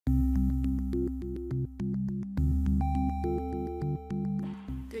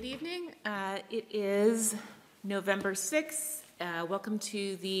evening. It is November 6th. Welcome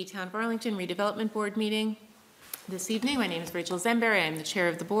to the Town of Arlington Redevelopment Board meeting this evening. My name is Rachel Zemberry. I am the chair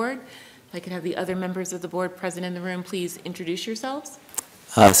of the board. If I could have the other members of the board present in the room, please introduce yourselves.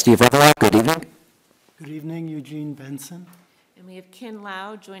 Steve Revelock, good evening. Good evening, Eugene Benson. And we have Ken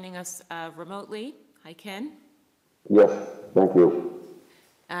Lau joining us remotely. Hi, Ken. Yes, thank you.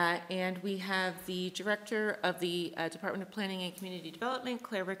 And we have the Director of the Department of Planning and Community Development,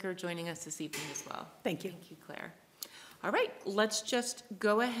 Claire Ricker, joining us this evening as well. Thank you. Thank you, Claire. All right, let's just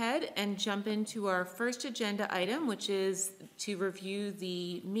go ahead and jump into our first agenda item, which is to review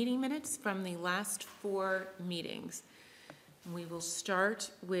the meeting minutes from the last 4 meetings. We will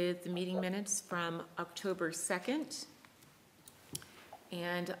start with the meeting minutes from October 2nd.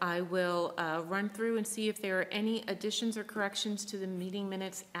 And I will run through and see if there are any additions or corrections to the meeting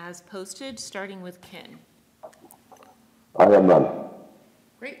minutes as posted, starting with Ken. I have none.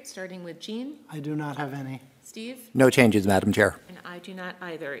 Great, starting with Jean. I do not have any. Steve? No changes, Madam Chair. And I do not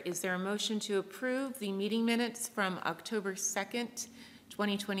either. Is there a motion to approve the meeting minutes from October 2nd,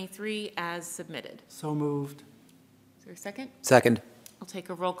 2023 as submitted? So moved. Is there a second? Second. I'll take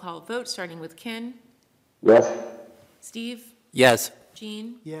a roll call vote, starting with Ken. Yes, Steve? Yes.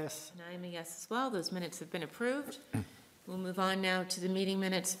 Jean? Yes. And I am a yes as well. Those minutes have been approved. We'll move on now to the meeting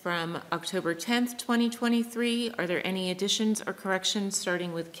minutes from October 10th, 2023. Are there any additions or corrections,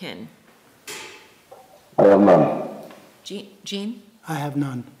 starting with Ken? I have none. Jean? I have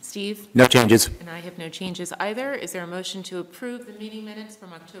none. Steve? No changes. And I have no changes either. Is there a motion to approve the meeting minutes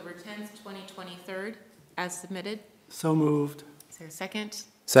from October 10th, 2023 as submitted? So moved. Is there a second?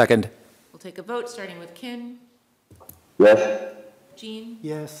 Second. We'll take a vote, starting with Ken. Yes, Jean?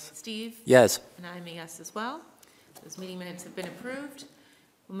 Yes. Steve? Yes. And I'm a yes as well. Those meeting minutes have been approved.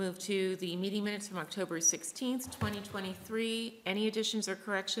 We'll move to the meeting minutes from October 16th, 2023. Any additions or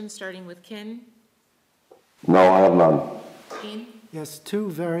corrections, starting with Ken? no, I have none. Jean? Yes, 2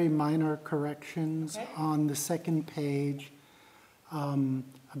 very minor corrections. Okay. On the second page.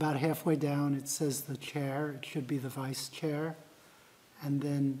 About halfway down, it says the chair. It should be the vice chair. And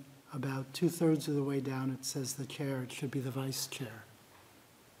then about 2/3 of the way down, it says the chair. It should be the vice chair.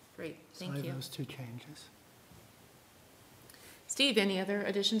 Great, So I thank you. have those 2 changes. Steve, any other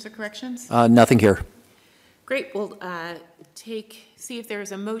additions or corrections? Nothing here. Great, we'll see if there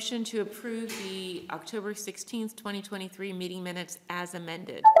is a motion to approve the October 16th, 2023 meeting minutes as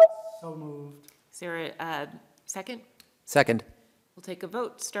amended. So moved. Is there a second? Second. We'll take a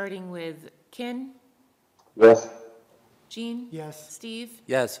vote, starting with Ken, Yes, Jean? Yes. Steve?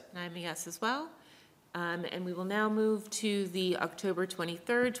 Yes. And I'm a yes as well. And we will now move to the October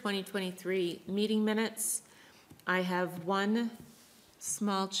 23rd, 2023 meeting minutes. I have one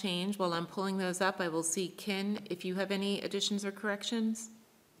small change. While I'm pulling those up, I will see Ken, if you have any additions or corrections.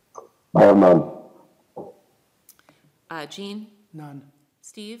 I have none. Jean? None.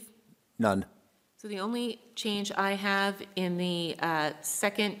 Steve? None. So the only change I have in the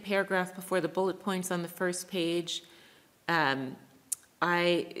second paragraph before the bullet points on the first page, where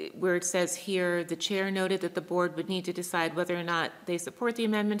it says here, the chair noted that the board would need to decide whether or not they support the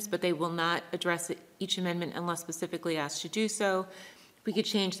amendments, but they will not address each amendment unless specifically asked to do so. We could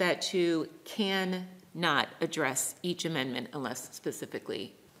change that to can not address each amendment unless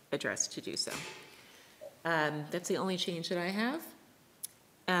specifically addressed to do so. That's the only change that I have.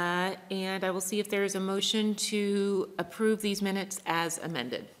 And I will see if there is a motion to approve these minutes as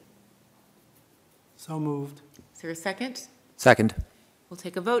amended. So moved. Is there a second? Second. We'll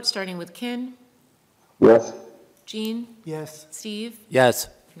take a vote, starting with Ken, Yes, Jean, Yes. Steve, Yes.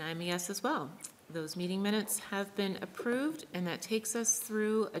 and I'm a yes as well. Those meeting minutes have been approved, and that takes us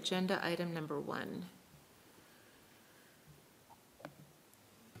through agenda item number 1.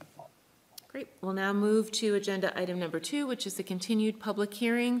 Great. We'll now move to agenda item number 2, which is the continued public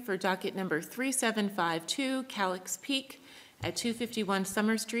hearing for docket number 3752, Calyx Peak at 251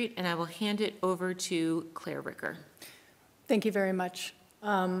 Summer Street, and I will hand it over to Claire Ricker. Thank you very much.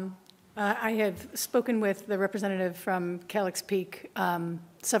 I have spoken with the representative from Calyx Peak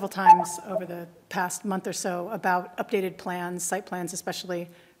several times over the past month or so about updated plans, site plans especially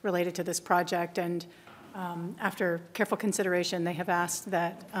related to this project, and after careful consideration, they have asked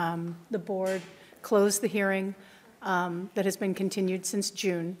that the board close the hearing that has been continued since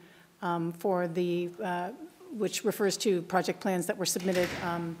June for the, which refers to project plans that were submitted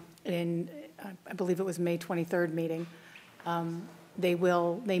in, I believe it was May 23rd meeting. They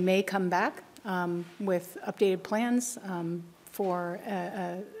may come back with updated plans for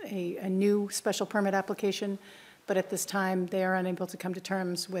a new special permit application, but at this time, they are unable to come to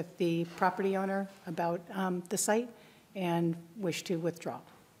terms with the property owner about the site and wish to withdraw.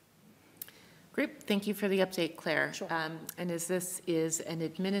 Great, thank you for the update, Claire. Sure. And as this is an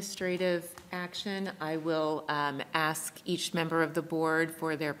administrative action, I will ask each member of the board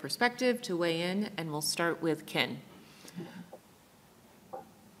for their perspective to weigh in, and we'll start with Ken.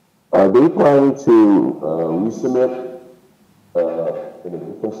 Are they planning to resubmit in a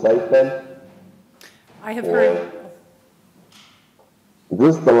different site then? I have heard,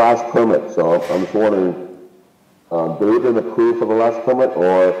 This is the last permit, so I'm just wondering, they've been approved for the last permit,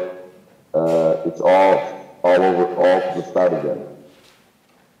 or it's all to the start again?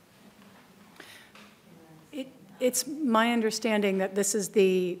 it's my understanding that this is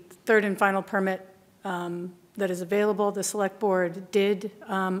the third and final permit that is available. The Select Board did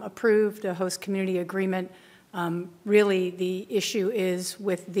approve the host community agreement. Really, the issue is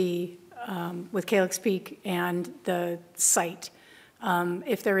with Calyx Peak and the site.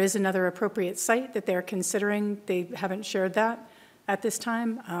 If there is another appropriate site that they're considering, they haven't shared that at this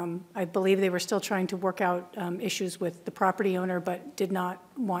time. I believe they were still trying to work out issues with the property owner, but did not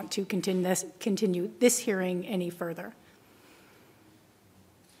want to continue this hearing any further.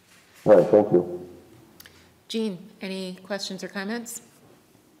 All right, thank you. Jean, any questions or comments?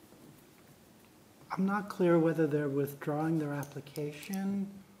 I'm not clear whether they're withdrawing their application,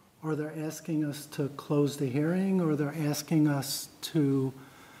 or they're asking us to close the hearing, or they're asking us to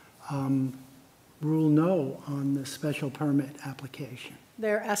rule no on the special permit application.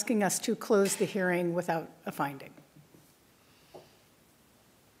 They're asking us to close the hearing without a finding.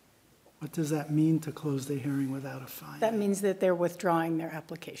 What does that mean, to close the hearing without a finding? That means that they're withdrawing their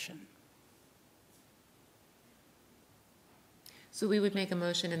application. So we would make a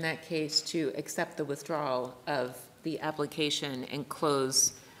motion in that case to accept the withdrawal of the application and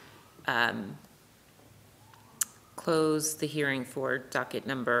close the hearing for docket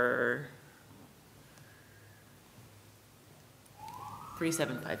number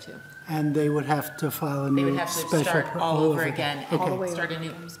 3752. And they would have to file a They would new have to special. start all over again All the and way start a over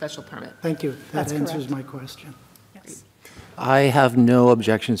new again. special permit. Thank you. That That's answers correct. my question. Yes. I have no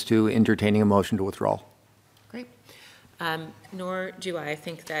objections to entertaining a motion to withdraw. Great. Nor do I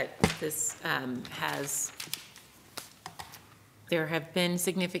think that this there have been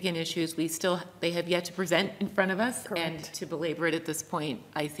significant issues. They have yet to present in front of us. Correct. And to belabor it at this point,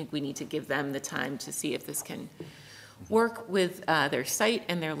 I think we need to give them the time to see if this can work with their site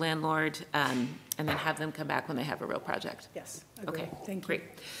and their landlord, and then have them come back when they have a real project. Yes, agreed. Okay, Thank you. great.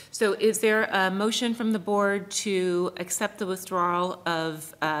 So is there a motion from the board to accept the withdrawal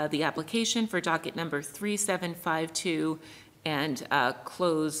of the application for docket number 3752 and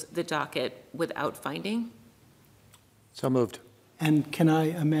close the docket without finding? So moved. And can I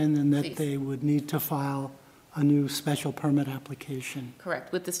amend in that Please. they would need to file a new special permit application?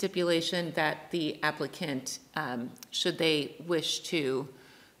 Correct, with the stipulation that the applicant, should they wish to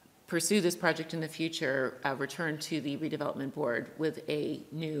pursue this project in the future, return to the redevelopment board with a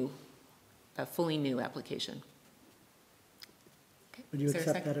fully new application. Okay, Would you is there a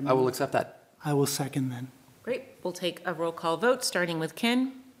accept second? that I amendment? will accept that. I will second then. Great, we'll take a roll call vote, starting with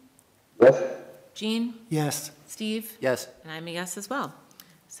Ken, Yes? Jean, Yes. Steve, Yes. and I'm a yes as well.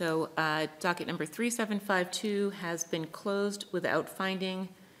 So docket number 3752 has been closed without finding,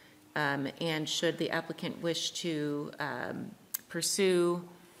 and should the applicant wish to pursue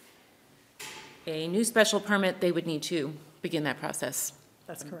a new special permit, they would need to begin that process.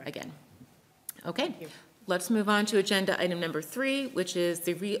 That's correct. Again. Okay, you. let's move on to agenda item number 3, which is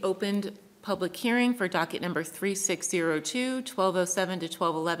the reopened public hearing for docket number 3602, 1207 to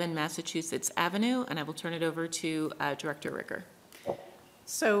 1211 Massachusetts Avenue, and I will turn it over to Director Ricker.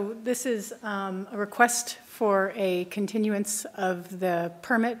 So this is a request for a continuance of the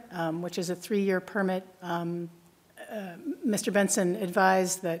permit, which is a 3-year permit. Mr. Benson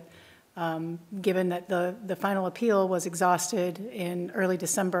advised that given that the final appeal was exhausted in early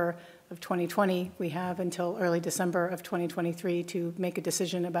December of 2020, we have until early December of 2023 to make a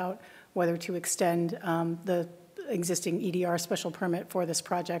decision about whether to extend the existing EDR special permit for this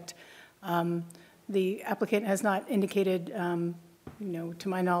project. The applicant has not indicated, to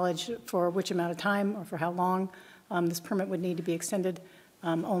my knowledge, for which amount of time or for how long this permit would need to be extended,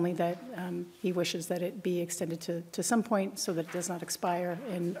 only that he wishes that it be extended to some point so that it does not expire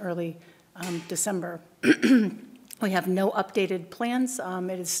in early December. We have no updated plans.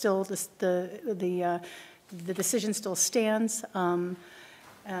 It is still, the decision still stands.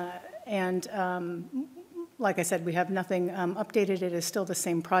 Like I said, we have nothing updated. It is still the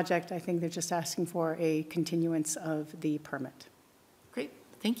same project. I think they're just asking for a continuance of the permit. Great,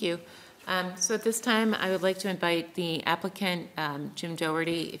 thank you. So at this time, I would like to invite the applicant, Jim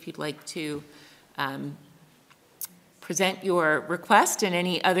Doherty, if you'd like to present your request and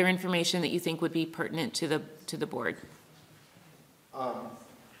any other information that you think would be pertinent to the board.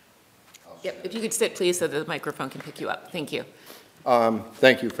 Yep, if you could sit, please, so that the microphone can pick you up. Thank you.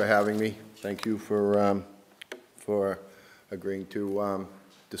 Thank you for having me. Thank you for agreeing to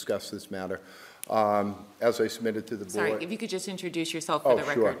discuss this matter. As I submitted to the board. Sorry, if you could just introduce yourself for the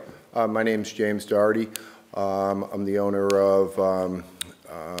record. Sure. My name's James Doherty. I'm the owner of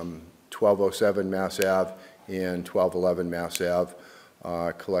 1207 Mass Ave and 1211 Mass Ave,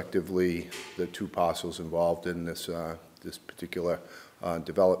 collectively the two parcels involved in this particular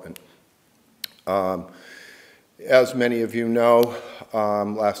development. As many of you know,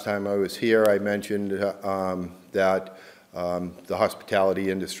 last time I was here, I mentioned that the hospitality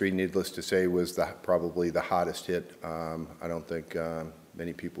industry, needless to say, was probably the hottest hit. I don't think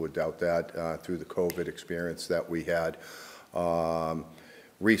many people would doubt that through the COVID experience that we had.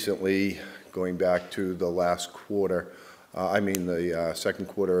 Recently, going back to the last quarter, the second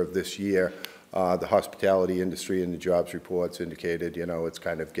quarter of this year, the hospitality industry and the jobs reports indicated, it's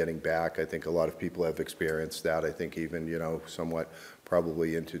kind of getting back. I think a lot of people have experienced that. I think even, somewhat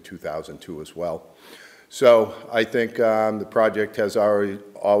probably into 2002 as well. So I think the project has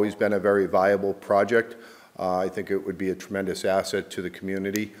always been a very viable project. I think it would be a tremendous asset to the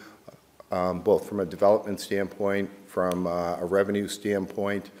community, both from a development standpoint, from a revenue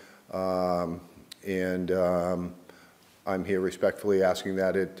standpoint, and I'm here respectfully asking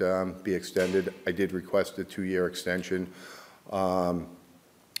that it be extended. I did request a 2-year extension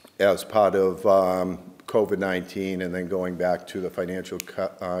as part of COVID-19 and then going back to the financial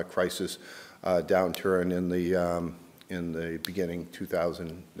crisis downturn in the beginning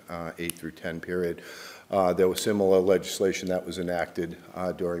 2008 through 10 period. There was similar legislation that was enacted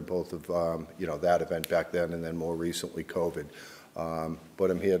during both of that event back then and then more recently COVID.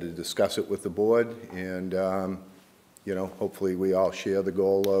 But I'm here to discuss it with the board, and hopefully we all share the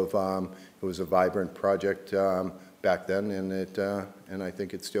goal of it was a vibrant project back then, and I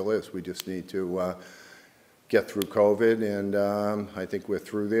think it still is. We just need to get through COVID, and I think we're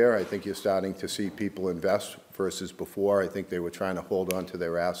through there. I think you're starting to see people invest versus before. I think they were trying to hold on to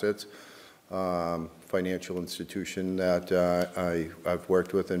their assets. Financial institution that I've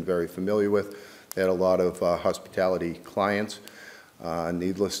worked with and very familiar with. They had a lot of hospitality clients.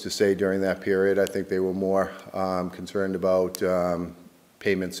 Needless to say, during that period, I think they were more concerned about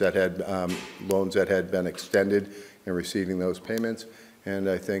payments that had, loans that had been extended and receiving those payments. And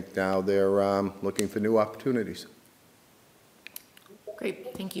I think now they're looking for new opportunities.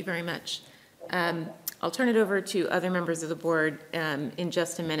 Great, thank you very much. I'll turn it over to other members of the board in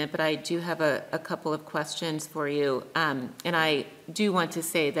just a minute, but I do have a couple of questions for you. And I do want to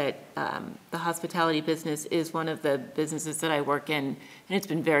say that the hospitality business is one of the businesses that I work in, and it's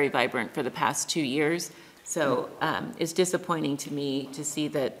been very vibrant for the past 2 years. So it's disappointing to me to see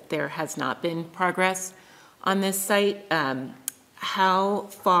that there has not been progress on this site. How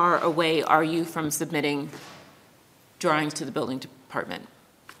far away are you from submitting drawings to the building department?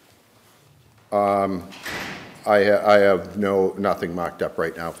 I have nothing marked up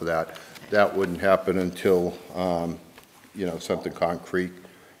right now for that. That wouldn't happen until something concrete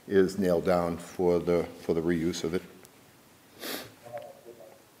is nailed down for the reuse of it.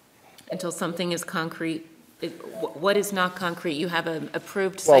 Until something is concrete, what is not concrete? You have an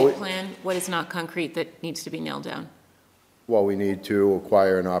approved site plan. What is not concrete that needs to be nailed down? Well, we need to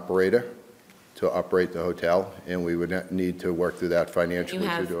acquire an operator to operate the hotel, and we would need to work through that financially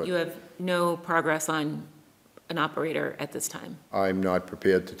to do it. You have no progress on an operator at this time? I'm not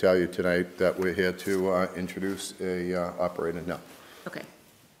prepared to tell you tonight that we're here to introduce a operator, no. Okay.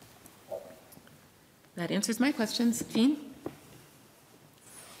 That answers my questions. Jean?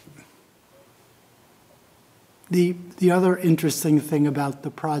 The other interesting thing about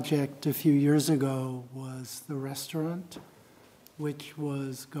the project a few years ago was the restaurant, which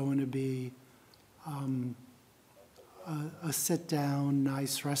was going to be a sit-down,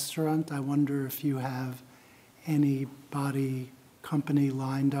 nice restaurant. I wonder if you have anybody, company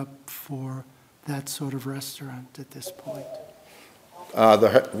lined up for that sort of restaurant at this point?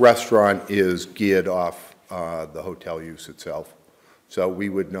 The restaurant is geared off the hotel use itself. So we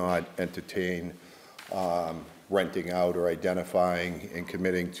would not entertain renting out or identifying and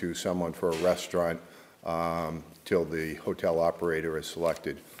committing to someone for a restaurant till the hotel operator is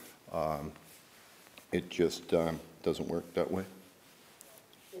selected. It just doesn't work that way.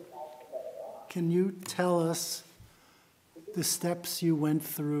 Can you tell us the steps you went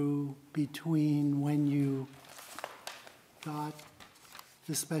through between when you got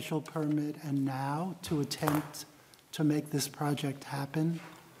the special permit and now to attempt to make this project happen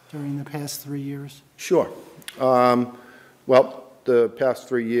during the past 3 years? Sure. Well, the past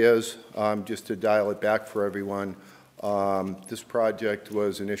 3 years, just to dial it back for everyone, this project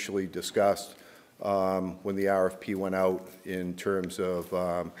was initially discussed when the RFP went out in terms of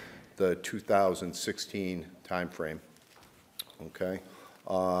the 2016 timeframe. Okay.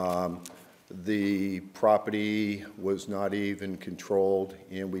 The property was not even controlled,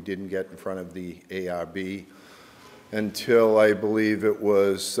 and we didn't get in front of the ARB until I believe it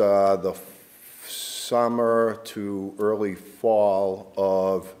was the summer to early fall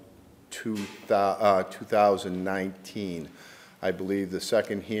of 2019. I believe the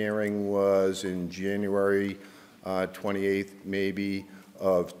second hearing was in January 28th, maybe,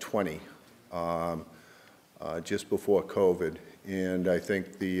 of 20, just before COVID. And I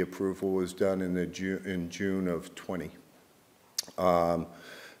think the approval was done in June of 20. To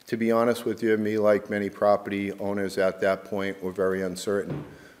be honest with you, me, like many property owners at that point, were very uncertain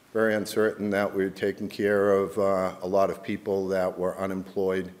that we were taking care of a lot of people that were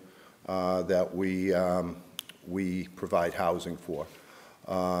unemployed, that we provide housing for.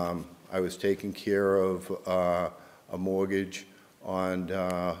 I was taking care of a mortgage on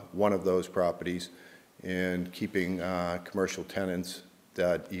one of those properties and keeping commercial tenants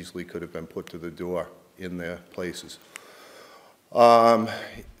that easily could have been put to the door in their places.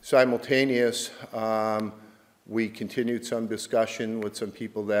 Simultaneous, we continued some discussion with some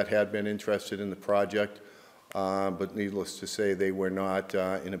people that had been interested in the project, but needless to say, they were not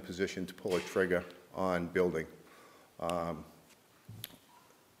in a position to pull a trigger on building.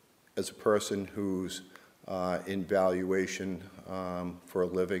 As a person who's in valuation for a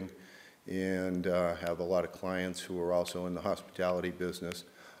living and have a lot of clients who are also in the hospitality business,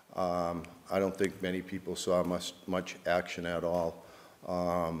 I don't think many people saw much action at all,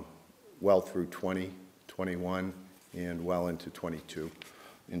 well through 2021 and well into 22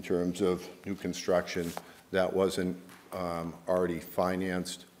 in terms of new construction that wasn't already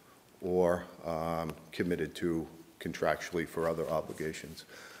financed or committed to contractually for other obligations.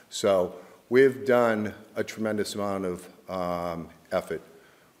 So we've done a tremendous amount of effort.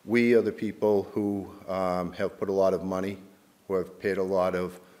 We are the people who have put a lot of money, who have paid a lot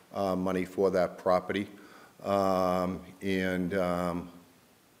of money for that property, and are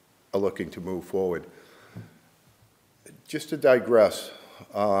looking to move forward. Just to digress,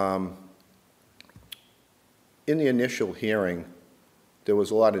 in the initial hearing, there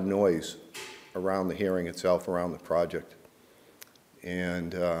was a lot of noise around the hearing itself, around the project.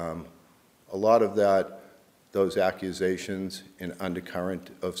 And a lot of those accusations and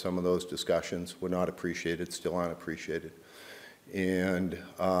undercurrent of some of those discussions were not appreciated, still aren't appreciated. And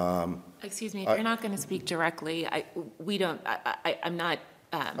excuse me, if you're not going to speak directly, I'm not.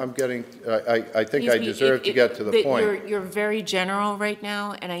 I'm getting, I think I deserve to get to the point. You're very general right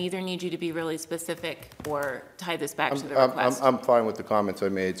now, and I either need you to be really specific or tie this back to the request. I'm fine with the comments I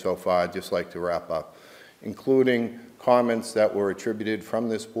made so far. I'd just like to wrap up, including comments that were attributed from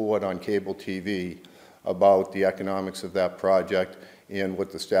this board on cable TV about the economics of that project and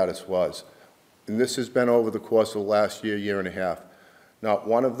what the status was. And this has been over the course of the last year and a half. Not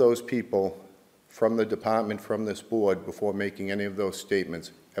one of those people from the department, from this board, before making any of those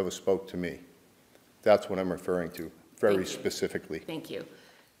statements, ever spoke to me. That's what I'm referring to, very specifically. Thank you.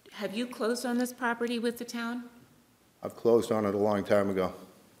 Have you closed on this property with the town? I've closed on it a long time ago.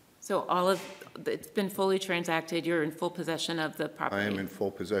 So it's been fully transacted, you're in full possession of the property? I am in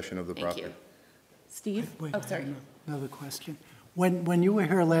full possession of the property. Thank you. Steve? Wait, Oh, sorry. Another question. When you were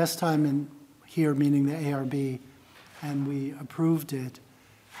here last time, here meaning the ARB, and we approved it,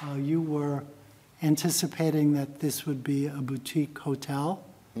 you were anticipating that this would be a boutique hotel.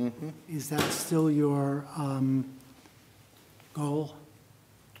 Mm-hmm. Is that still your goal?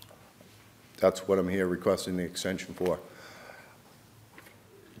 That's what I'm here requesting the extension for.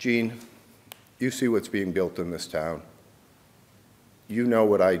 Gene, you see what's being built in this town. You know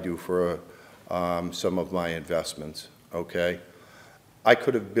what I do for some of my investments, okay? I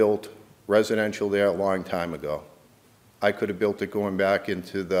could have built residential there a long time ago. I could have built it going back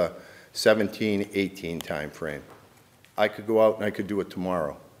into the 17, 18 timeframe. I could go out and I could do it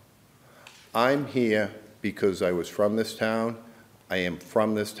tomorrow. I'm here because I was from this town. I am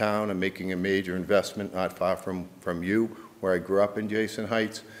from this town. I'm making a major investment not far from you, where I grew up in Jason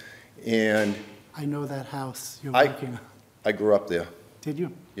Heights. And I know that house you're working on. I grew up there. Did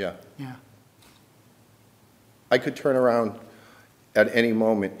you? Yeah. Yeah. I could turn around at any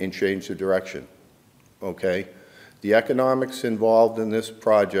moment and change the direction, okay? The economics involved in this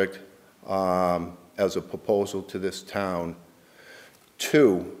project as a proposal to this town,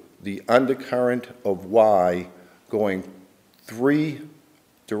 two, the undercurrent of why going 3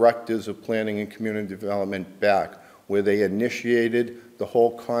 directors of planning and community development back, where they initiated the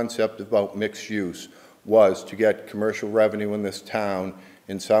whole concept about mixed use, was to get commercial revenue in this town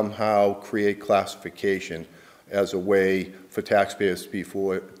and somehow create classification as a way for taxpayers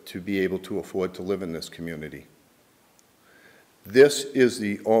to be able to afford to live in this community. This is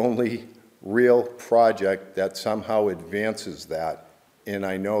the only real project that somehow advances that, and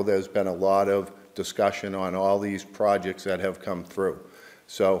I know there's been a lot of discussion on all these projects that have come through.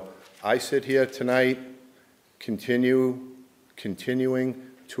 So I sit here tonight continuing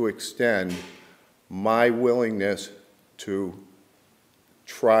to extend my willingness to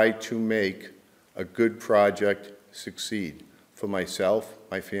try to make a good project succeed for myself,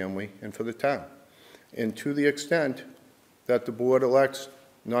 my family, and for the town. And to the extent that the board elects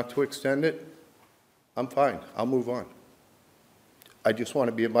not to extend it, I'm fine. I'll move on. I just want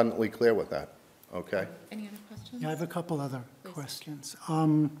to be abundantly clear with that, okay? Any other questions? Yeah, I have a couple other Please. questions.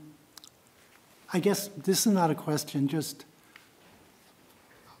 I guess this is not a question, just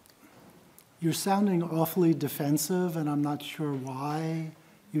you're sounding awfully defensive, and I'm not sure why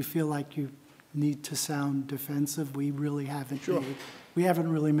you feel like you need to sound defensive. We really haven't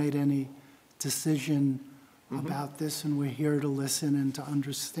made any decision about this, and we're here to listen and to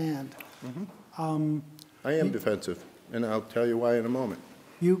understand. I am defensive, and I'll tell you why in a moment.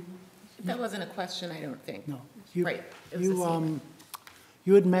 That wasn't a question, I don't think. No. Right. It was a statement.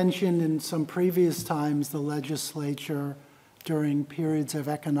 You had mentioned in some previous times the legislature, during periods of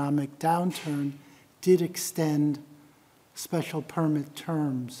economic downturn, did extend special permit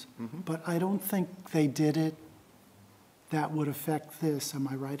terms, but I don't think they did it that would affect this. Am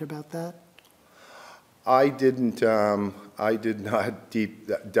I right about that? I did not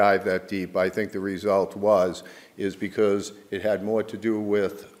dive that deep. I think the result is because it had more to do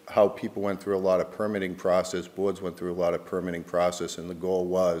with how people went through a lot of permitting process, boards went through a lot of permitting process, and the goal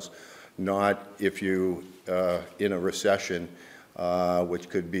was not if you, in a recession, which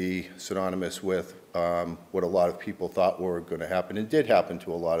could be synonymous with what a lot of people thought were going to happen, and did happen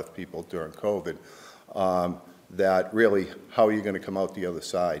to a lot of people during COVID, that really, how are you going to come out the other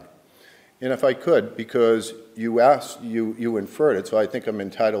side? And if I could, because you asked, you inferred it, so I think I'm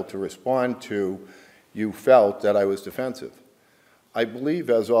entitled to respond to, you felt that I was defensive. I believe,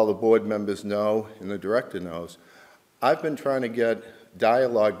 as all the board members know and the director knows, I've been trying to get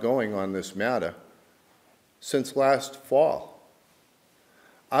dialogue going on this matter since last fall.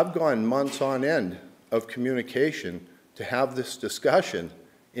 I've gone months on end of communication to have this discussion,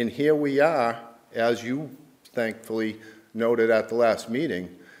 and here we are, as you thankfully noted at the last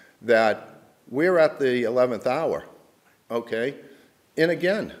meeting, that we're at the 11th hour, okay? And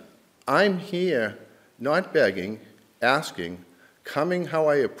again, I'm here not begging, asking, coming how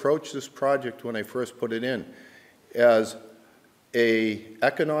I approached this project when I first put it in, as a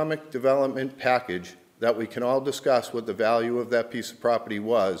economic development package that we can all discuss what the value of that piece of property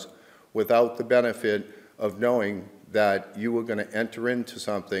was without the benefit of knowing that you were going to enter into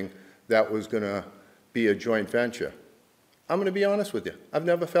something that was going to be a joint venture. I'm going to be honest with you. I've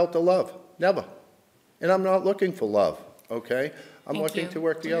never felt the love, never. And I'm not looking for love, okay? I'm looking to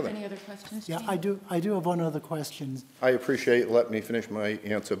work together. Do you have any other questions, Yeah, Jane? I do have one other question. I appreciate you letting me finish my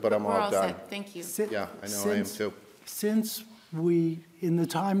answer, but I'm We're all done. set. Thank you. Yeah, I know I am too. In the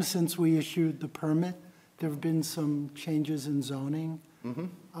time since we issued the permit, there have been some changes in zoning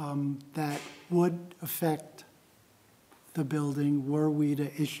that would affect the building were we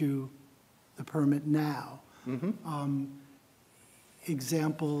to issue the permit now.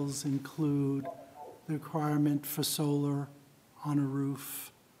 Examples include the requirement for solar on a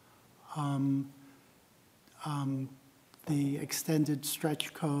roof, the extended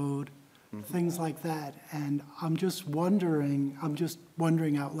stretch code, things like that. And I'm just wondering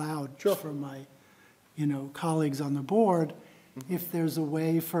out loud for my, colleagues on the board, if there's a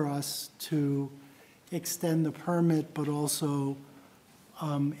way for us to extend the permit, but also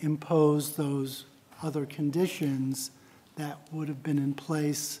impose those other conditions that would have been in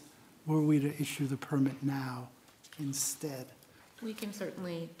place were we to issue the permit now instead. We can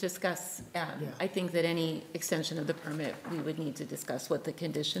certainly discuss. I think that any extension of the permit, we would need to discuss what the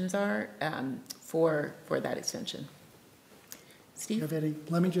conditions are for that extension. Steve?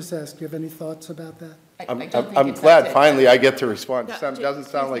 Let me just ask, do you have any thoughts about that? I'm glad finally I get to respond. It doesn't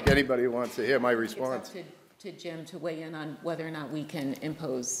sound like anybody wants to hear my response. It's up to Jim to weigh in on whether or not we can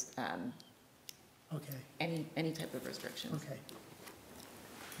impose any type of restrictions. Okay.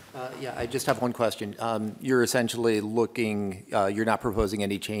 Yeah, I just have one question. You're essentially looking, you're not proposing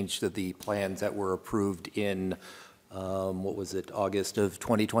any change to the plans that were approved in, what was it, August of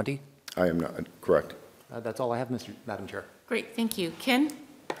 2020? I am not, correct. That's all I have, Madam Chair. Great, thank you. Ken?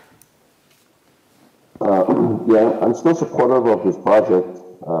 Yeah, I'm still supportive of this project.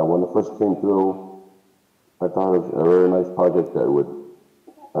 When it first came through, I thought it was a very nice project that would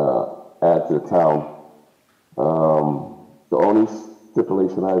add to the town. The only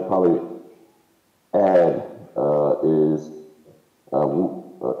stipulation I'd probably add is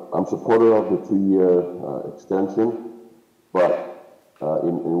I'm supportive of the 2-year extension, but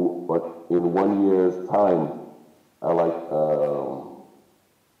in 1 year's time, I like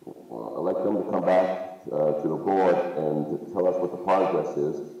them to come back to the board and to tell us what the progress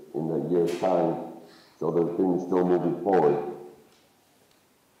is in the year's time, so that things still moving forward.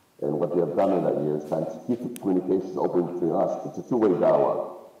 And what they have done in that year's time to keep the communications open between us. It's a two-way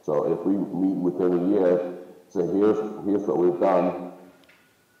dialogue. So if we meet within a year, say here's what we've done,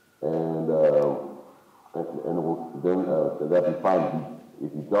 and then that'd be fine.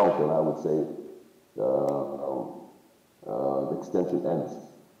 If you don't, then I would say the extension ends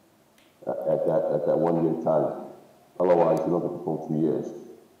at that 1 year time. Otherwise, you don't get the full 2 years.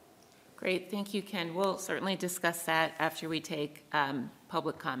 Great, thank you, Ken. We'll certainly discuss that after we take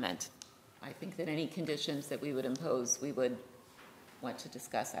public comment. I think that any conditions that we would impose, we would want to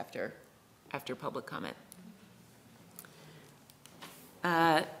discuss after public comment.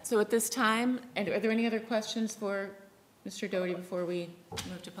 So at this time, and are there any other questions for Mr. Doherty before we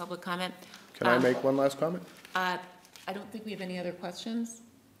move to public comment? Can I make one last comment? I don't think we have any other questions.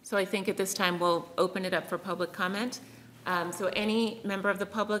 So I think at this time we'll open it up for public comment. So any member of the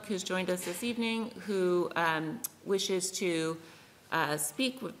public who's joined us this evening who wishes to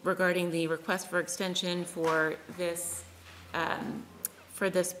speak regarding the request for extension for this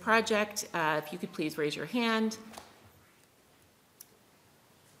project, if you could please raise your hand.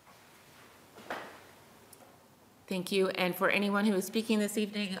 Thank you. And for anyone who is speaking this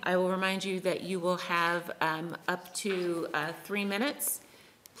evening, I will remind you that you will have up to 3 minutes.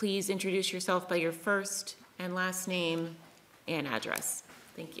 Please introduce yourself by your first and last name and address.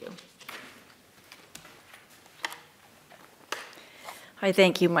 Thank you. Hi,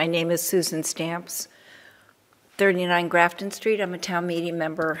 thank you. My name is Susan Stamps, 39 Grafton Street. I'm a town meeting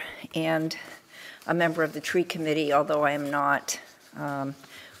member and a member of the tree committee, although I am not. The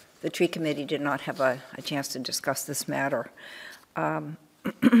tree committee did not have a chance to discuss this matter. I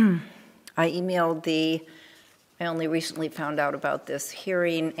only recently found out about this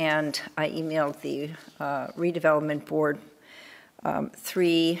hearing, and I emailed the redevelopment board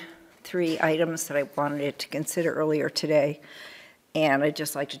three items that I wanted it to consider earlier today, and I'd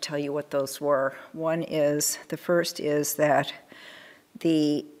just like to tell you what those were. The first is that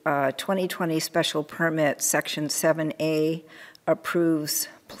the 2020 special permit, section 7A, approves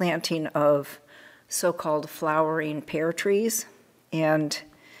planting of so-called flowering pear trees, and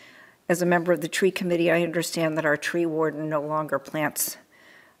as a member of the tree committee, I understand that our tree warden no longer plants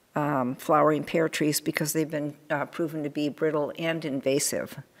flowering pear trees because they've been proven to be brittle and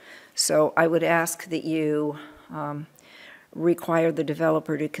invasive. So I would ask that you require the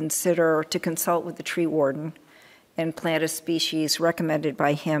developer to consult with the tree warden and plant a species recommended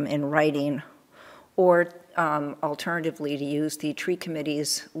by him in writing, or alternatively to use the tree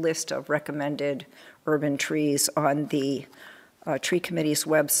committee's list of recommended urban trees on the tree committee's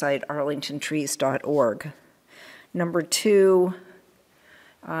website, arlingtontrees.org. Number 2,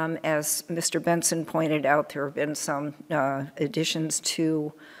 as Mr. Benson pointed out, there have been some additions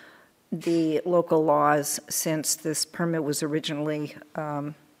to the local laws since this permit was originally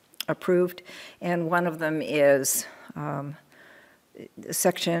approved, and one of them is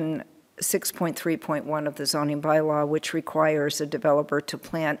section 6.3.1 of the zoning bylaw, which requires a developer to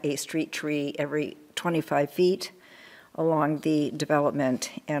plant a street tree every 25 feet along the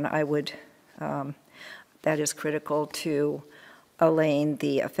development, and I would, that is critical to allaying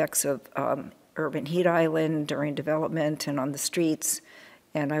the effects of urban heat island during development and on the streets,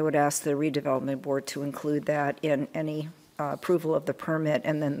 and I would ask the redevelopment board to include that in any approval of the permit.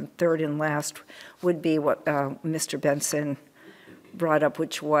 And then third and last would be what Mr. Benson brought up,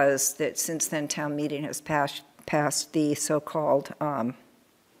 which was that since then town meeting has passed the so-called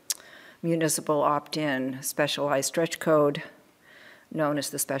municipal opt-in specialized stretch code, known as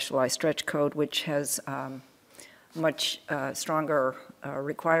the specialized stretch code, which has much stronger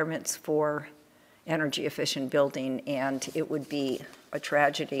requirements for energy efficient building, and it would be a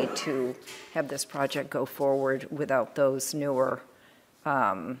tragedy to have this project go forward without those newer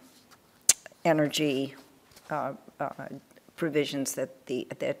energy provisions that the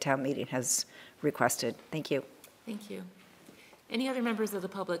town meeting has requested. Thank you. Thank you. Any other members of the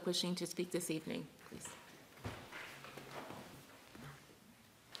public wishing to speak this evening, please?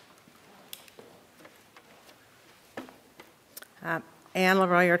 Anne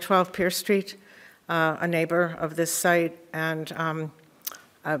LaRoyer, 12 Pierce Street. a neighbor of this site, and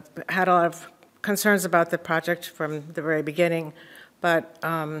I've had a lot of concerns about the project from the very beginning, but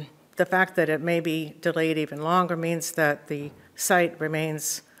the fact that it may be delayed even longer means that the site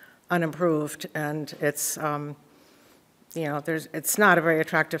remains unimproved, and it's, it's not a very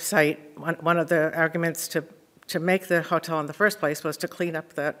attractive site. One of the arguments to make the hotel in the first place was to clean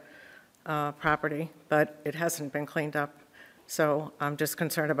up the property, but it hasn't been cleaned up. So I'm just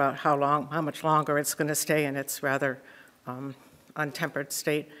concerned about how much longer it's going to stay in its rather untempered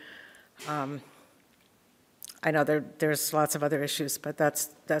state. I know there's lots of other issues, but that's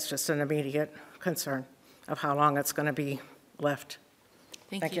just an immediate concern of how long it's going to be left.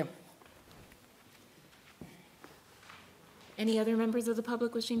 Thank you. Any other members of the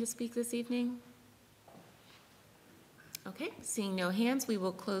public wishing to speak this evening? Okay, seeing no hands, we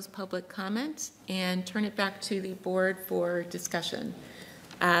will close public comment and turn it back to the board for discussion.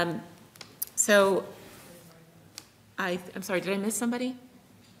 I'm sorry, did I miss somebody?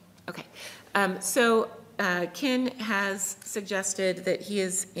 Okay, Ken has suggested that he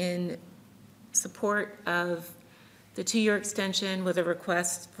is in support of the 2-year extension with a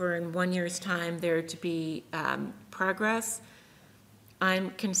request for in 1 year's time there to be progress. I'm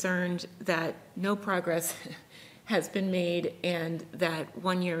concerned that no progress has been made and that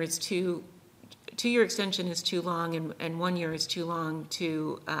 1 year is 2-year extension is too long and 1 year is too long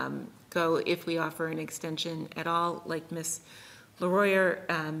to go if we offer an extension at all. Like Ms. LaRoyer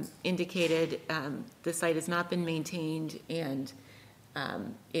indicated, the site has not been maintained and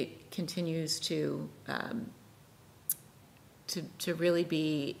it continues to really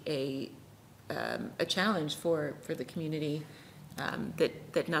be a challenge for the community,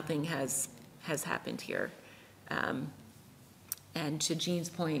 that nothing has happened here. And to Jean's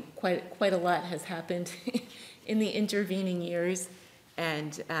point, quite a lot has happened in the intervening years,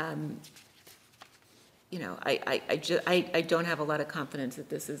 and I don't have a lot of confidence that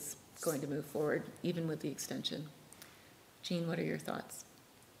this is going to move forward, even with the extension. Jean, what are your thoughts?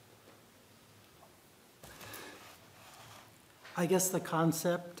 I guess the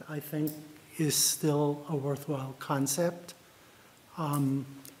concept, I think, is still a worthwhile concept.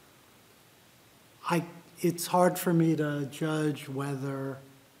 It's hard for me to judge whether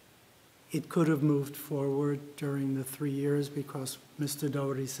it could have moved forward during the 3 years because Mr.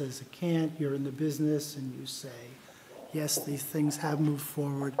 Doherty says it can't. You're in the business and you say, yes, these things have moved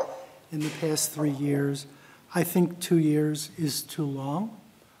forward in the past 3 years. I think 2 years is too long.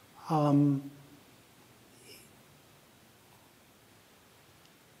 I'm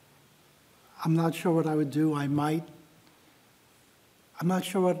not sure what I would do. I'm not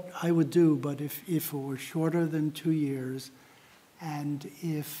sure what I would do, but if it were shorter than 2 years, and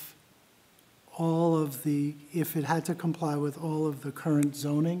if it had to comply with all of the current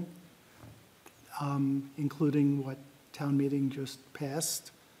zoning, including what town meeting just passed,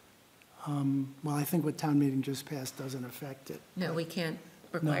 well, I think what town meeting just passed doesn't affect it. No, we can't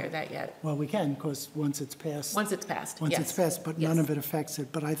require that yet. Well, we can, because once it's passed. Once it's passed, Once yes. it's passed, but Yes. none of it affects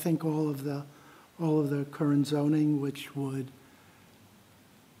it. But I think all of the current zoning, which would,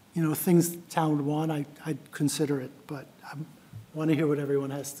 things town would want, I'd consider it, but I want to hear what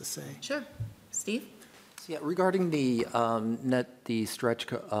everyone has to say. Sure. Steve? Yeah, regarding the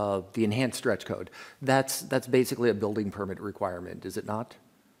enhanced stretch code, that's basically a building permit requirement, is it not?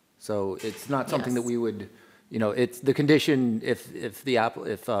 So it's not something that Yes. we would, it's the condition, if the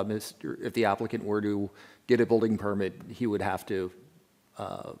applicant were to get a building permit, he would have to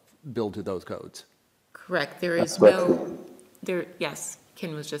build to those codes. Correct. There is yes,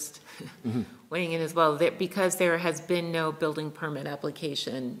 Ken was just weighing in as well. Because there has been no building permit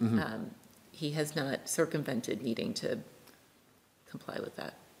application, he has not circumvented needing to comply with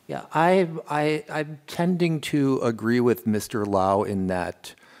that. Yeah, I'm tending to agree with Mr. Lau in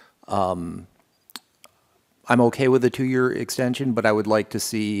that I'm okay with a 2-year extension, but I would like to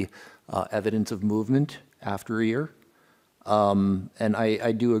see evidence of movement after a year. And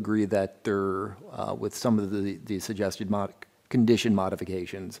I do agree that there, with some of the suggested condition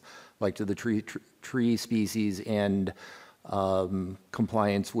modifications, like to the tree species and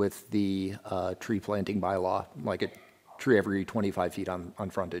compliance with the tree planting bylaw, like a tree every 25 feet on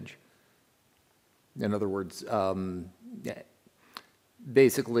frontage. In other words,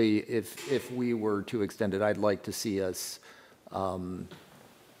 basically, if we were to extend it, I'd like to see us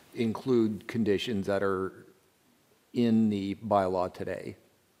include conditions that are in the bylaw today.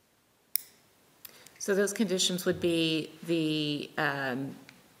 So those conditions would be the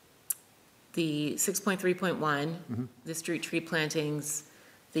 6.3.1, the street tree plantings,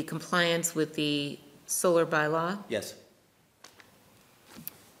 the compliance with the solar bylaw. Yes.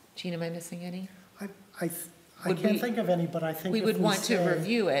 Jean, am I missing any? I Would can't we- think of any, but I think we if would want to say-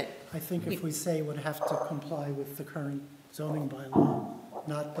 review it. I think if we say would have to comply with the current zoning bylaw,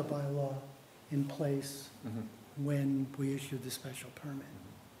 not the bylaw in place when we issue the special permit.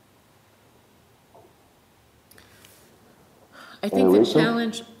 I think the Lisa?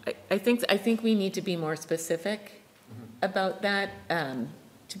 challenge, I think we need to be more specific about that,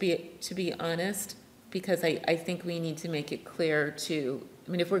 to be honest, because I think we need to make it clear to,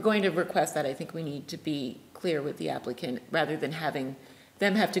 I mean, if we're going to request that, I think we need to be clear with the applicant, rather than having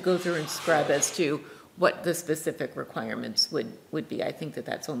them have to go through and scrub as to what the specific requirements would be. I think that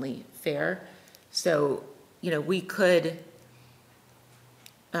that's only fair. So, we could,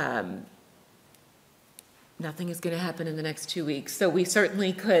 nothing is going to happen in the next 2 weeks. So we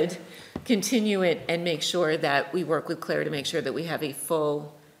certainly could continue it and make sure that we work with Claire to make sure that we have a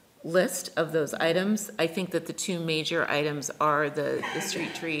full list of those items. I think that the two major items are the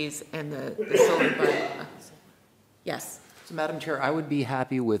street trees and the solar bylaw. Yes. So, Madam Chair, I would be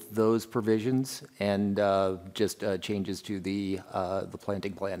happy with those provisions and just changes to the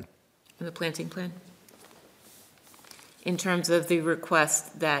planting plan. And the planting plan? In terms of the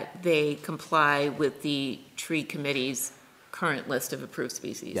request that they comply with the tree committee's current list of approved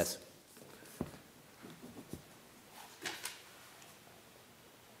species? Yes.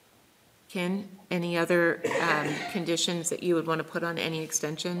 Ken, any other conditions that you would want to put on any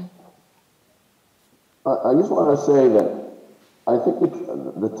extension? I just want to say that I think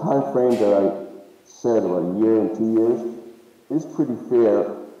the time frame that I said, about a year and 2 years, is pretty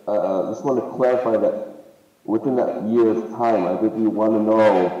fair. I just want to clarify that within that year's time, I think we want to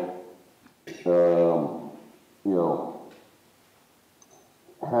know,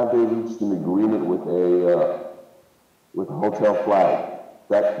 have they reached an agreement with a hotel flag?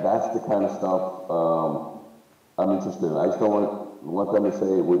 That's the kind of stuff I'm interested in. I just don't want them to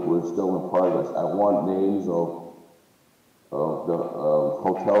say we're still in progress. I want names of the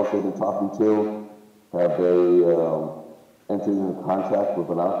hotels they've been talking to. Have they entered into contract with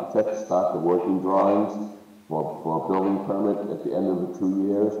an architect to start the working drawings for a building permit at the end of the 2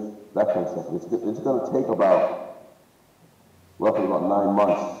 years? That kind of stuff. It's going to take roughly about 9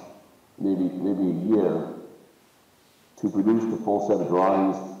 months, maybe a year, to produce the full set of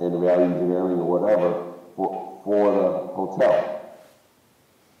drawings and value engineering or whatever for the hotel.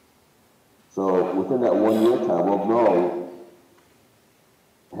 So within that 1 year time, we'll know,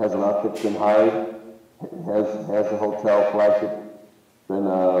 has an architect been hired? Has the hotel flagship been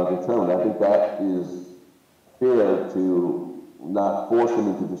determined? I think that is fair to not force them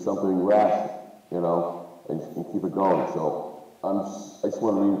into do something rash, and keep it going. So I just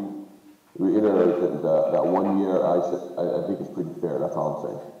want to reiterate that 1 year, I think is pretty fair. That's all I'm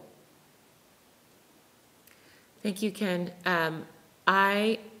saying. Thank you, Ken.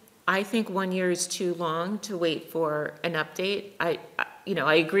 I think 1 year is too long to wait for an update. I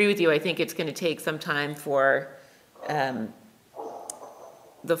agree with you. I think it's going to take some time for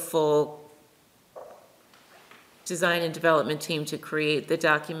the full design and development team to create the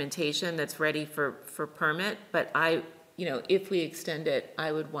documentation that's ready for permit. But if we extend it,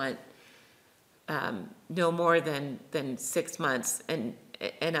 I would want no more than 6 months and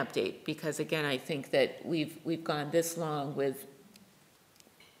an update, because again, I think that we've gone this long with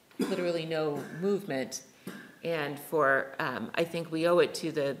literally no movement, and I think we owe it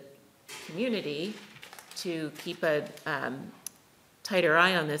to the community to keep a tighter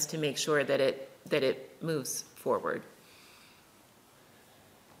eye on this to make sure that it moves forward.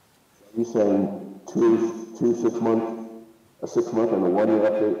 You're saying two 6 months, a 6 month and a 1 year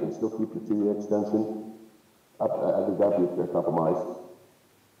update, and still keep the 2 year extension? I think that'd be a fair compromise.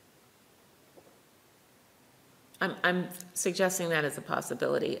 I'm suggesting that as a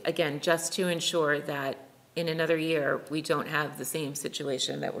possibility, again, just to ensure that in another year, we don't have the same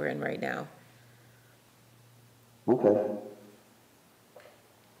situation that we're in right now. Okay.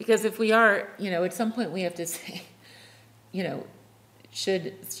 Because if we are, at some point we have to say,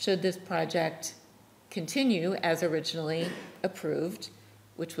 should this project continue as originally approved,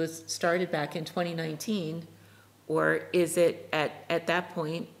 which was started back in 2019, or is it at that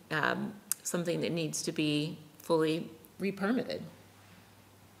point something that needs to be fully re-permitted?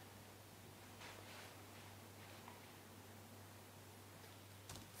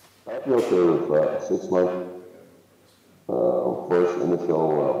 I'd be okay with 6 month first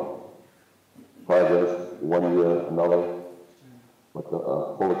initial progress, 1 year another, but the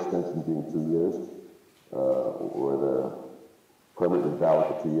full extension being 2 years, where the permit is valid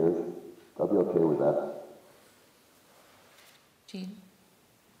for 2 years. I'd be okay with that. Jean?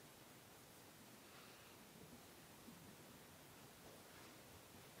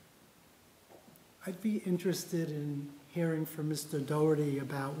 I'd be interested in hearing from Mr. Doherty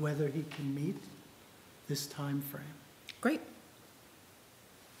about whether he can meet this time frame. Great.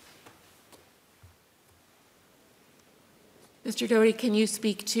 Mr. Doherty, can you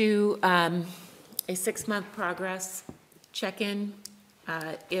speak to a 6-month progress check-in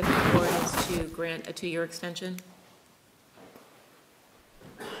if the board is to grant a 2-year extension?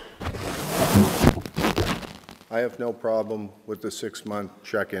 I have no problem with the 6-month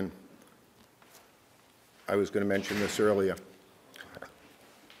check-in. I was going to mention this earlier.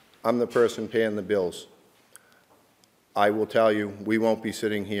 I'm the person paying the bills. I will tell you, we won't be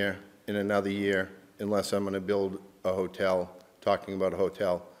sitting here in another year unless I'm going to build a hotel, talking about a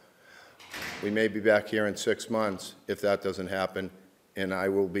hotel. We may be back here in 6 months if that doesn't happen, and I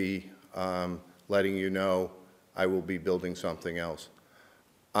will be letting you know I will be building something else.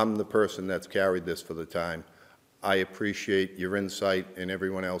 I'm the person that's carried this for the time. I appreciate your insight and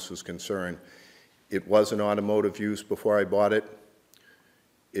everyone else's concern. It was an automotive use before I bought it.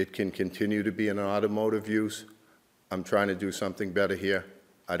 It can continue to be an automotive use. I'm trying to do something better here.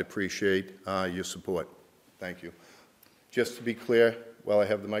 I'd appreciate your support. Thank you. Just to be clear, while I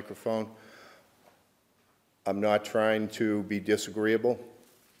have the microphone, I'm not trying to be disagreeable,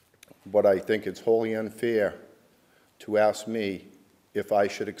 but I think it's wholly unfair to ask me if I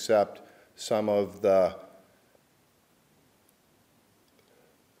should accept some of the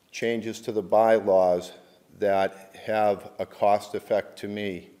changes to the bylaws that have a cost effect to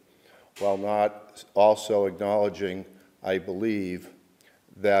me, while not also acknowledging, I believe,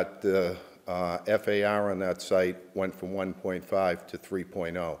 that the FAR on that site went from 1.5 to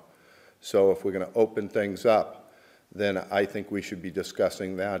 3.0. So if we're going to open things up, then I think we should be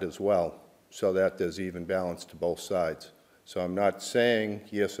discussing that as well, so that there's even balance to both sides. So I'm not saying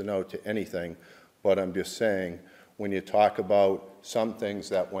yes or no to anything, but I'm just saying when you talk about some things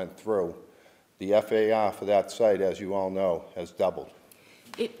that went through, the FAR for that site, as you all know, has doubled.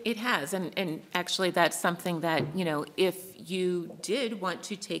 It has, and actually that's something that, you know, if you did want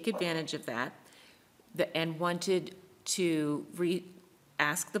to take advantage of that and wanted to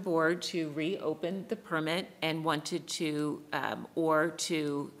ask the board to reopen the permit and wanted to, or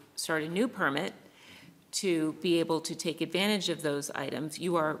to start a new permit to be able to take advantage of those items,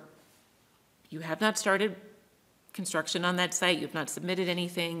 you have not started construction on that site, you've not submitted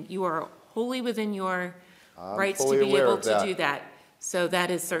anything, you are wholly within your rights to be able to do that. So that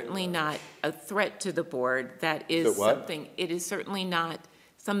is certainly not a threat to the board. That is something, it is certainly not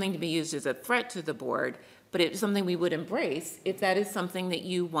something to be used as a threat to the board, but it's something we would embrace if that is something that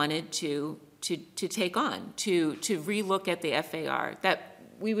you wanted to take on, to relook at the FAR. That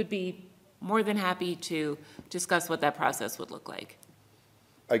we would be more than happy to discuss what that process would look like.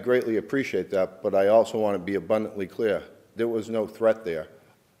 I greatly appreciate that, but I also want to be abundantly clear. There was no threat there.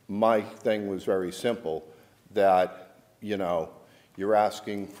 My thing was very simple, that, you know, you're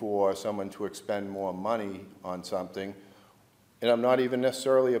asking for someone to expend more money on something, and I'm not even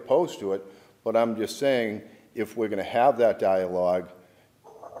necessarily opposed to it, but I'm just saying if we're going to have that dialogue,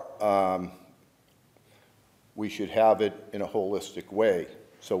 we should have it in a holistic way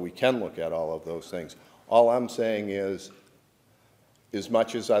so we can look at all of those things. All I'm saying is, as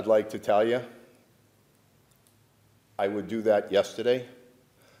much as I'd like to tell you, I would do that yesterday.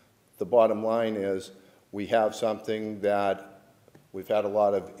 The bottom line is we have something that we've had a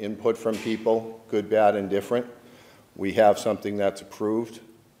lot of input from people, good, bad, and different. We have something that's approved,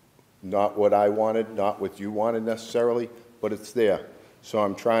 not what I wanted, not what you wanted necessarily, but it's there. So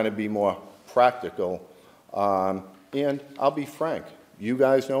I'm trying to be more practical. And I'll be frank, you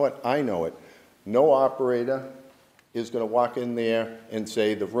guys know it, I know it. No operator is going to walk in there and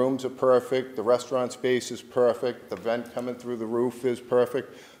say the rooms are perfect, the restaurant space is perfect, the vent coming through the roof is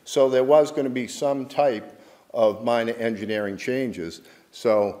perfect. So there was going to be some type of minor engineering changes.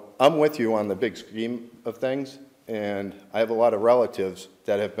 So I'm with you on the big scheme of things, and I have a lot of relatives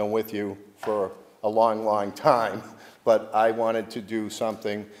that have been with you for a long, long time, but I wanted to do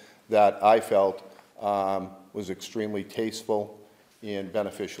something that I felt was extremely tasteful and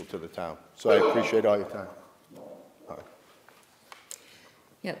beneficial to the town. So I appreciate all your time.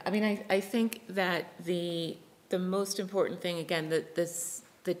 Yeah, I mean, I think that the most important thing, again, that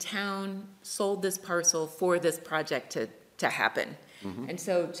the town sold this parcel for this project to happen. Mm-hmm. And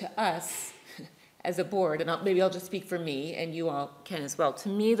so to us, as a board, and maybe I'll just speak for me, and you all can as well, to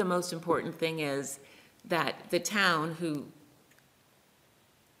me, the most important thing is that the town who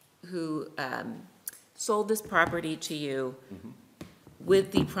sold this property to you mm-hmm.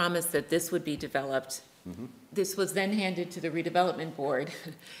 with the promise that this would be developed. Mm-hmm. This was then handed to the redevelopment board.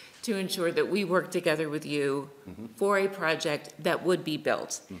 to ensure that we work together with you for a project that would be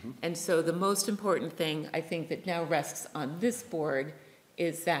built. And so the most important thing, I think, that now rests on this board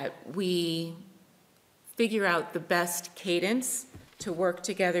is that we figure out the best cadence to work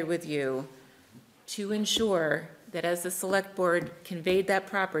together with you to ensure that as the select board conveyed that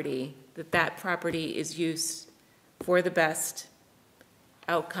property, that property is used for the best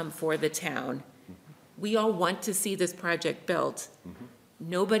outcome for the town. We all want to see this project built.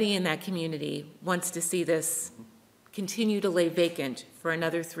 Nobody in that community wants to see this continue to lay vacant for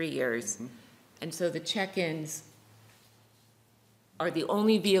another 3 years. And so the check-ins are the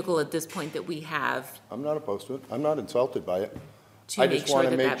only vehicle at this point that we have I'm not opposed to it. I'm not insulted by it. to I make just sure want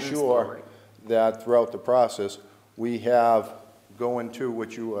to that make that moves sure forward. that throughout the process, we have, going to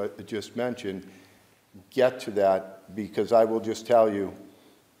what you just mentioned, get to that, because I will just tell you,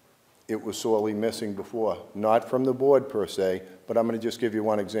 it was sorely missing before. Not from the board per se, but I'm going to just give you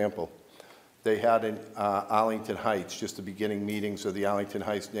one example. They had in Arlington Heights, just the beginning meetings of the Arlington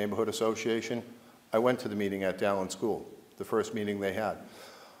Heights Neighborhood Association. I went to the meeting at Dallin School, the first meeting they had.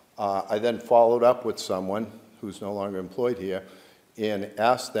 I then followed up with someone who's no longer employed here and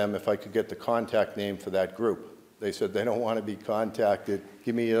asked them if I could get the contact name for that group. They said they don't want to be contacted.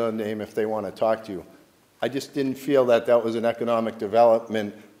 Give me your name if they want to talk to you. I just didn't feel that that was an economic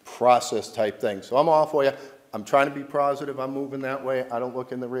development process type thing. So I'm all for you. I'm trying to be positive. I'm moving that way. I don't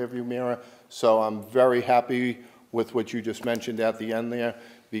look in the rearview mirror. So I'm very happy with what you just mentioned at the end there,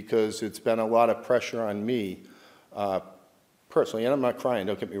 because it's been a lot of pressure on me personally, and I'm not crying,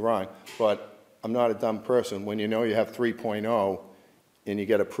 don't get me wrong, but I'm not a dumb person. When you know you have 3.0 and you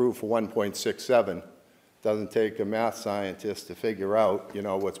get approved for 1.67, doesn't take a math scientist to figure out, you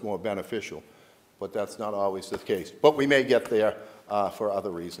know, what's more beneficial. But that's not always the case. But we may get there for other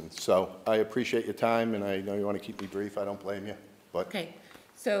reasons. So I appreciate your time, and I know you want to keep me brief. I don't blame you. But Okay,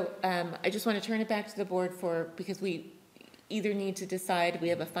 so I just want to turn it back to the board because we either need to decide we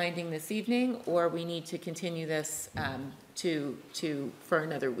have a finding this evening, or we need to continue this for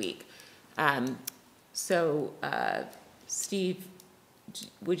another week. Steve,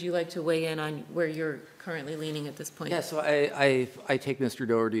 would you like to weigh in on where you're currently leaning at this point? Yeah, so I take Mr.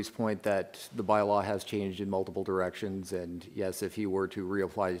 Doherty's point that the bylaw has changed in multiple directions, and yes, if he were to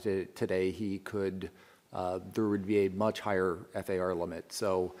reapply today, he could, there would be a much higher FAR limit.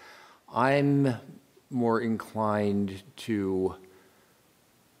 So I'm more inclined to,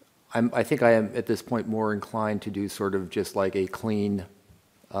 I think I am at this point more inclined to do sort of just like a clean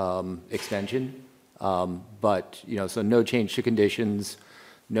extension. But, you know, so no change to conditions,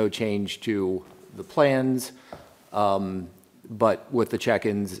 no change to the plans, but with the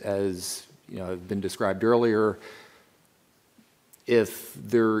check-ins, as, you know, have been described earlier, if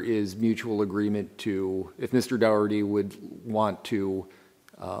there is mutual agreement to, if Mr. Doherty would want to,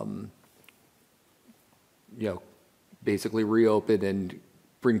 you know, basically reopen and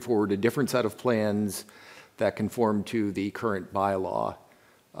bring forward a different set of plans that conform to the current bylaw,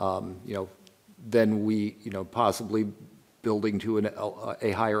 you know, then we, you know, possibly building to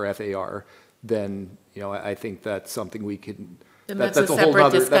a higher FAR, then, you know, I think that's something we can. Then that's a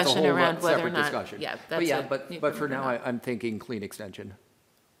separate discussion around whether or not. Discussion. Yeah, But yeah, that's but for now, I'm thinking clean extension.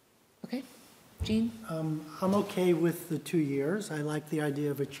 Okay, Jean? I'm okay with the 2 years. I like the idea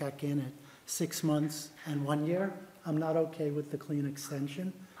of a check-in at 6 months and 1 year. I'm not okay with the clean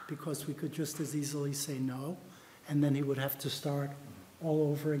extension, because we could just as easily say no, and then he would have to start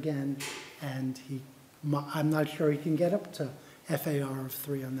all over again, and I'm not sure he can get up to FAR of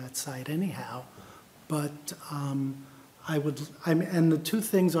 3 on that site anyhow, but and the two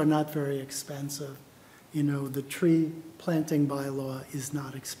things are not very expensive. You know, the tree planting bylaw is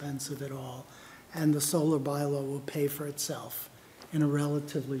not expensive at all, and the solar bylaw will pay for itself in a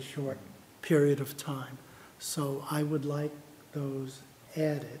relatively short period of time. So I would like those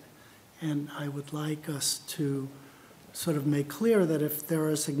added, and I would like us to sort of make clear that if there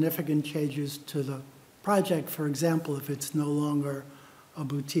are significant changes to the project, for example, if it's no longer a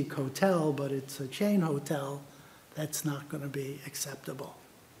boutique hotel, but it's a chain hotel, that's not going to be acceptable.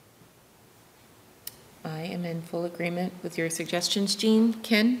 I am in full agreement with your suggestions. Jean?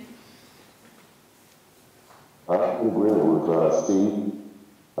 Ken? I'm in agreement with Steve.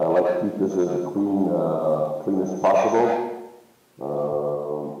 I like to keep this as clean as possible.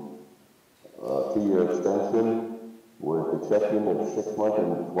 2-year extension with the check-in at 6 months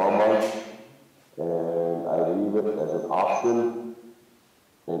and 12 months. And I leave it as an option,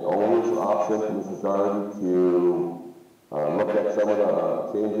 and always an option for Mrs. Doherty to look at some of the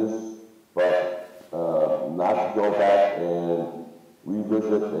changes, but not to go back and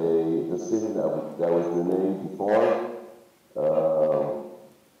revisit a decision that was made before.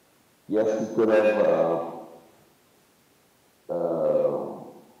 yes, we could have,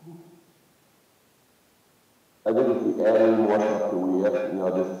 I think if we add in more stuff, we have,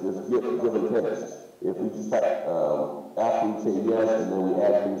 just give and takes. If we just, after we say yes, and then we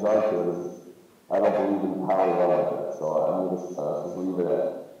add things onto it, I don't believe in power like that. So I'm going to just leave it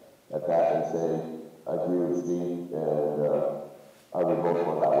at that and say, I agree with Steve, and I would vote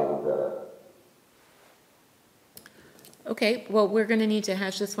for that one better. Okay, well, we're going to need to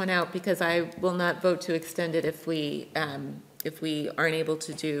hash this one out because I will not vote to extend it if we aren't able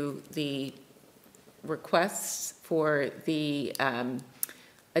to do the requests for the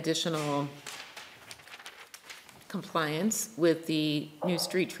additional compliance with the new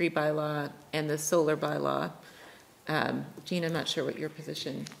street tree bylaw and the solar bylaw. Jean, I'm not sure what your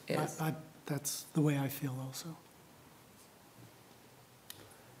position is. That's the way I feel also.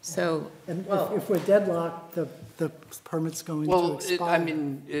 So, And if we're deadlocked, the permit's going to expire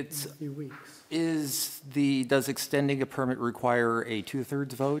in a few weeks. Does extending a permit require a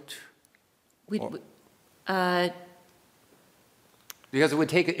 2/3 vote? Because it would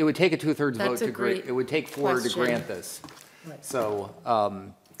take a 2/3 vote to grant, it would take 4 to grant this. Right. So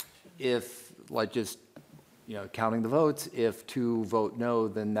if, like, just, counting the votes, if 2 vote no,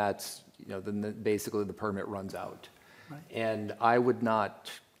 then that's, then basically the permit runs out. Right. And I would not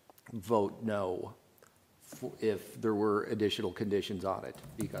vote no if there were additional conditions on it,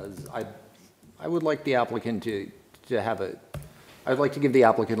 because I would like the applicant to have I'd like to give the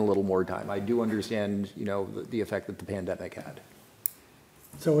applicant a little more time. I do understand, the effect that the pandemic had.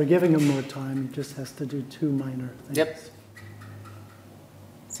 So we're giving him more time, he just has to do 2 minor things. Yep.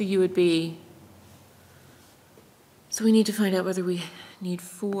 so you would be, so we need to find out whether we need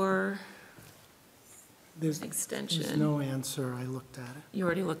 4 There's extension. no answer, I looked at it. You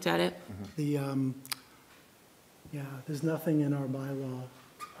already looked at it? There's nothing in our bylaw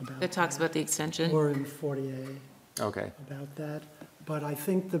about That talks about the extension? or in 40A Okay. about that. But I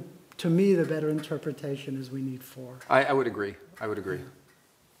think to me, the better interpretation is we need 4. I would agree. I would agree.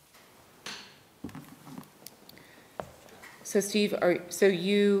 So Steve, so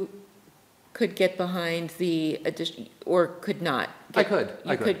you could get behind the addition, or could not? I could.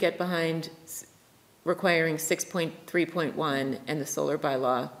 You could get behind requiring 6.3.1 and the solar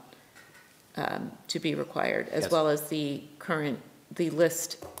bylaw to be required, as Yes. well as the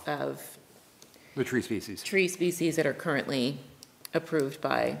list of The tree species. tree species that are currently approved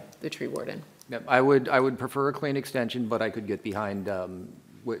by the tree warden. Yep. I would prefer a clean extension, but I could get behind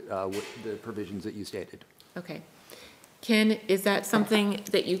with the provisions that you stated. Okay. Ken, is that something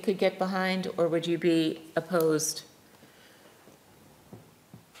that you could get behind, or would you be opposed?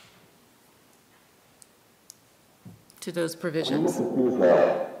 To those provisions? I'm confused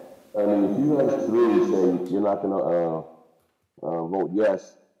now. I mean, if you guys clearly say you're not gonna vote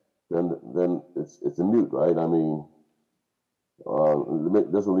yes, then it's a mute, right? I mean,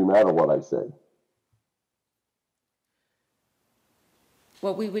 it doesn't really matter what I say.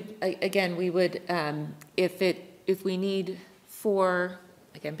 Well, we would, again, we would, if we need 4,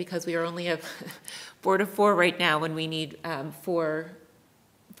 again, because we are only a board of 4 right now, and we need 4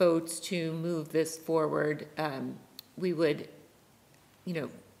 votes to move this forward, we would,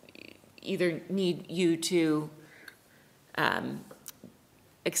 either need you to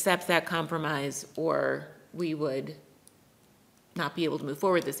accept that compromise, or we would not be able to move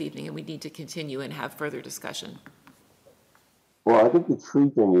forward this evening, and we need to continue and have further discussion. Well, I think the tree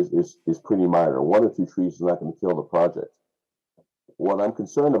thing is pretty minor. 1 or 2 trees is not going to kill the project. What I'm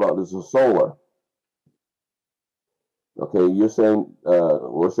concerned about is the solar. Okay, you're saying,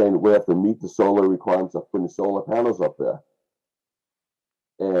 we're saying we have to meet the solar requirements of putting solar panels up there.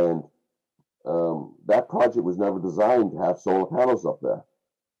 And that project was never designed to have solar panels up there.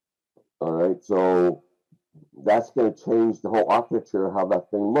 All right, so that's going to change the whole architecture of how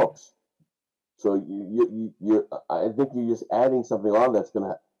that thing looks. So I think you're just adding something on that's going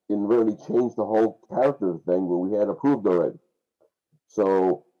to really change the whole character of the thing where we had approved already.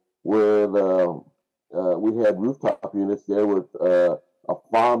 So where we had rooftop units there with a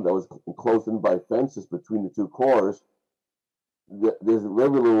farm that was enclosed in by fences between the 2 cores, there's very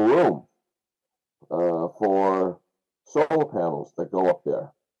little room for solar panels that go up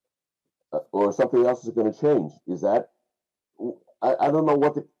there. Or something else is going to change. Is that, I don't know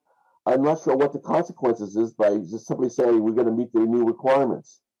I'm not sure what the consequences is by just simply saying we're going to meet the new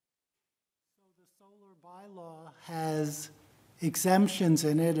requirements. So the solar bylaw has exemptions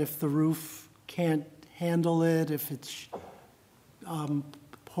in it if the roof can't handle it, if it's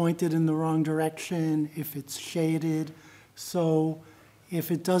pointed in the wrong direction, if it's shaded. So if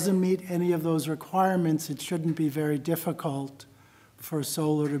it doesn't meet any of those requirements, it shouldn't be very difficult for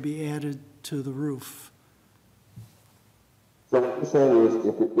solar to be added to the roof. So what you're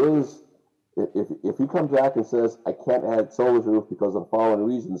saying is, if he comes back and says, I can't add solar to the roof because of the following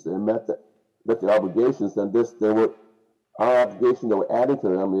reasons, and met the obligations, then our obligation that we're adding to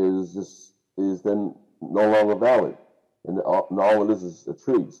them is then no longer valid. And all it is the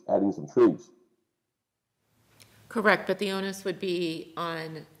trees, adding some trees. Correct, but the onus would be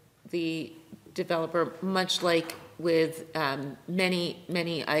on the developer, much like with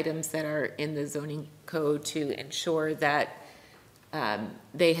many items that are in the zoning code, to ensure that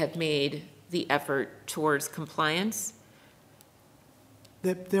they have made the effort towards compliance.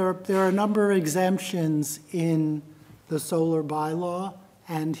 There are a number of exemptions in the solar bylaw,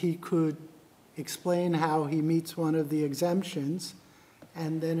 and he could explain how he meets one of the exemptions,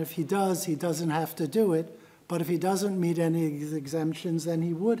 and then if he does, he doesn't have to do it. But if he doesn't meet any of these exemptions, then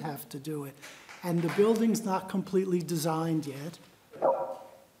he would have to do it. And the building's not completely designed yet,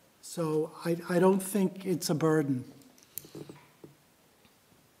 so I don't think it's a burden.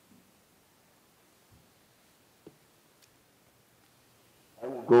 I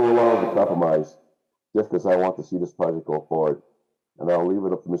will go along with the compromise, just because I want to see this project go forward. And I'll leave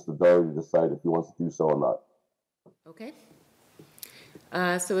it up to Mr. Doherty to decide if he wants to do so or not. Okay.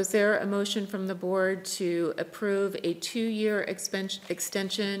 So is there a motion from the board to approve a 2-year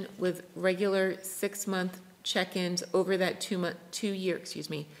extension with regular 6-month check-ins over that 2-year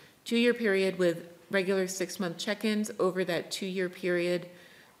period, with regular 6-month check-ins over that 2-year period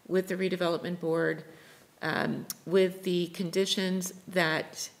with the redevelopment board, with the conditions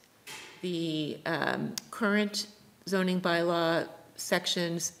that the current zoning bylaw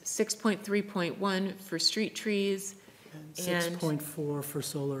sections 6.3.1 for street trees, And 6.4 for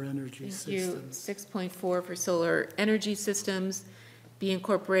solar energy systems. 6.4 for solar energy systems be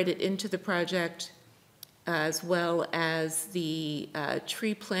incorporated into the project, as well as the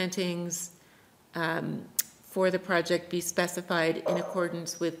tree plantings for the project be specified in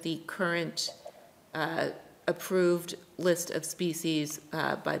accordance with the current approved list of species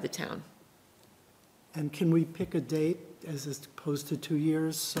by the town. And can we pick a date as opposed to 2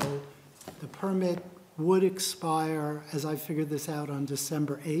 years? So the permit would expire, as I figured this out, on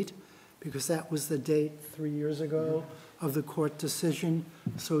December 8, because that was the date 3 years ago of the court decision.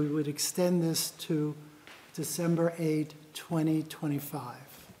 So we would extend this to December 8, 2025.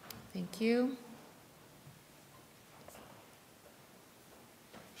 Thank you.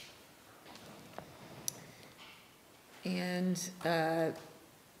 And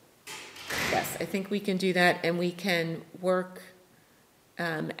yes, I think we can do that, and we can work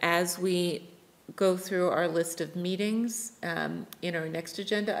as we go through our list of meetings in our next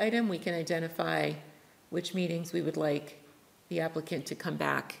agenda item. We can identify which meetings we would like the applicant to come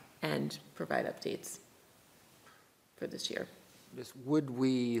back and provide updates for this year. Yes, would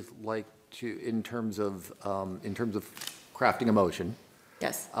we like to, in terms of crafting a motion?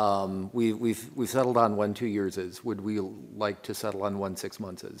 Yes. We've settled on when 2 years is. Would we like to settle on when 6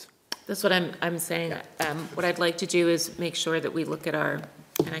 months is? That's what I'm saying. What I'd like to do is make sure that we look at and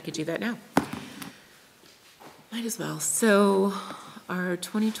I could do that now. Might as well. So our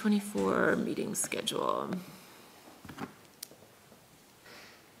 2024 meeting schedule.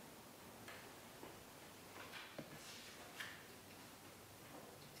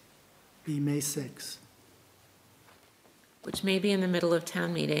 Be May 6. Which may be in the middle of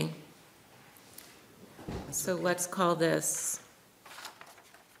town meeting. So let's call this,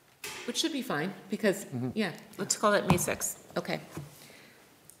 which should be fine, because, yeah, let's call it May 6th. Okay.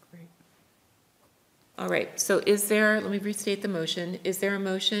 Great. All right, so let me restate the motion. Is there a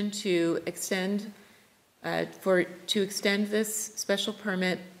motion to extend this special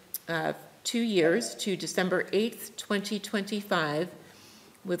permit 2 years to December 8th, 2025,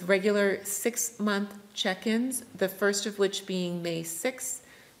 with regular 6-month check-ins, the first of which being May 6th,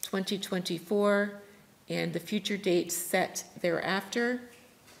 2024, and the future dates set thereafter,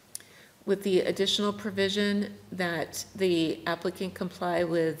 with the additional provision that the applicant comply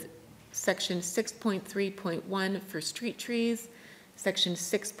with Section 6.3.1 for street trees, Section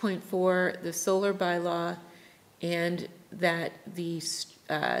 6.4, the solar bylaw, and that the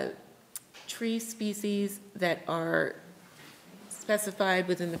tree species that are specified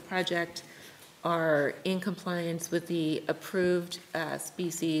within the project are in compliance with the approved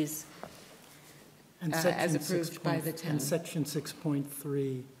species as approved by the town. And Section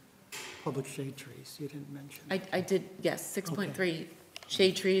 6.3, public shade trees, you didn't mention. I did, yes, 6.3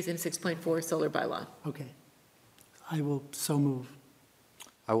 shade trees and 6.4 solar bylaw. Okay. I will so move.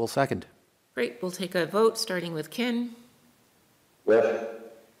 I will second. Great, we'll take a vote, starting with Ken. Yes.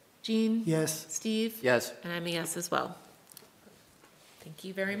 Jean? Yes. Steve? Yes. And I'm a yes as well. Thank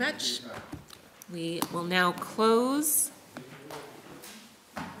you very much. We will now close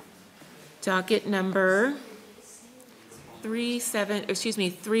docket number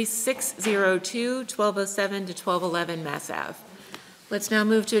 3602, 1207 to 1211 Mass Ave. Let's now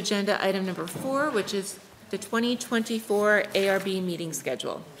move to agenda item number 4, which is the 2024 ARB meeting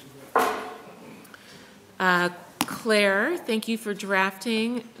schedule. Claire, thank you for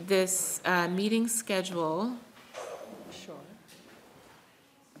drafting this meeting schedule. Sure.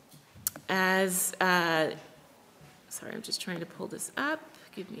 As, sorry, I'm just trying to pull this up.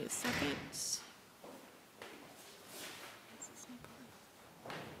 Give me a second.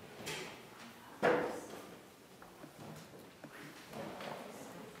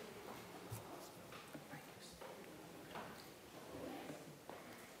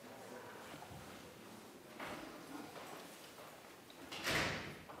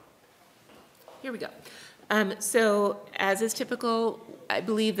 Here we go. So as is typical, I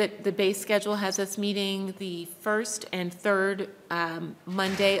believe that the base schedule has us meeting the first and third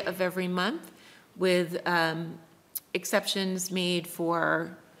Monday of every month, with exceptions made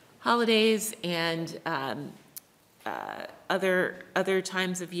for holidays and other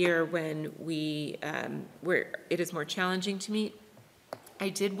times of year when where it is more challenging to meet. I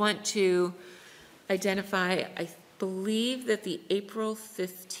did want to identify, I believe that the April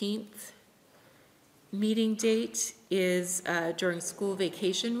 15th meeting date is during school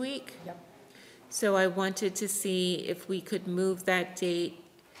vacation week. Yep. So I wanted to see if we could move that date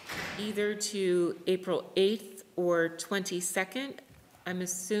either to April 8th or 22nd. I'm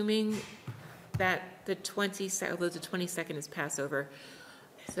assuming that the 22nd, although the 22nd is Passover,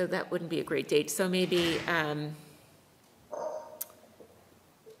 so that wouldn't be a great date. So maybe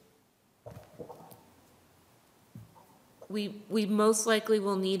we most likely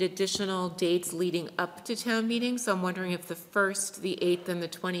will need additional dates leading up to town meeting, so I'm wondering if the 1st, the 8th, and the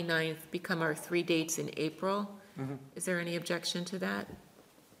 29th become our 3 dates in April. Mm-hmm. Is there any objection to that?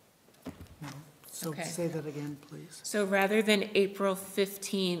 No. So Okay. say that again, please. So rather than April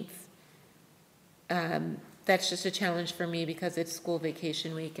 15th, that's just a challenge for me because it's school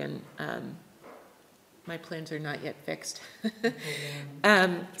vacation week and my plans are not yet fixed.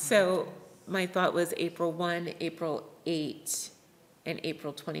 So my thought was April 1, April 8, and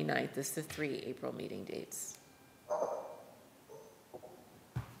April 29th is the 3 April meeting dates.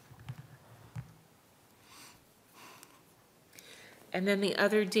 And then the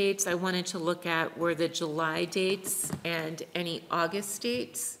other dates I wanted to look at were the July dates and any August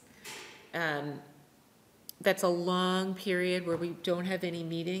dates. That's a long period where we don't have any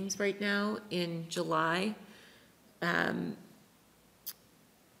meetings right now in July.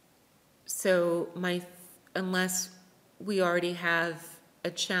 So unless we already have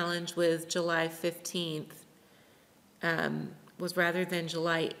a challenge with July 15th, was rather than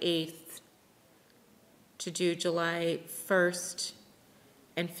July 8th, to do July 1st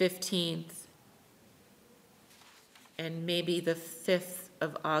and 15th, and maybe the 5th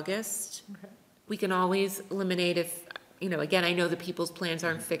of August. Okay. We can always eliminate if, again, I know the people's plans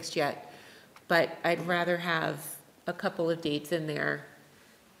aren't fixed yet, but I'd rather have a couple of dates in there,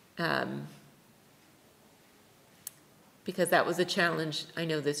 because that was a challenge, I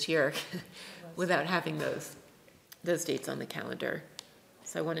know, this year, without having those dates on the calendar.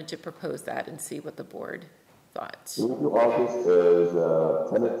 So I wanted to propose that and see what the board thought. We do August as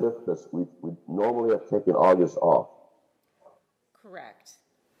tentative, because we normally have taken August off. Correct.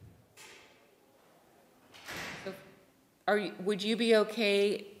 So would you be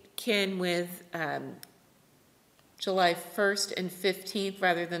okay, Ken, with July 1st and 15th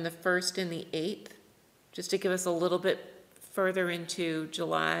rather than the 1st and the 8th? Just to give us a little bit further into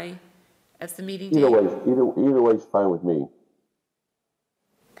July as the meeting date? Either way is fine with me.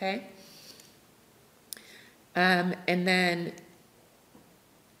 Okay. And then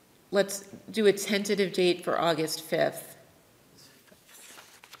let's do a tentative date for August 5th.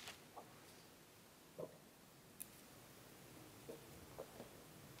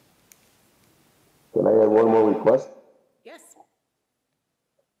 Can I add one more request? Yes.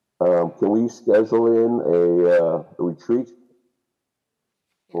 Can we schedule in a retreat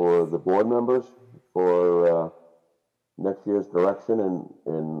for the board members for next year's direction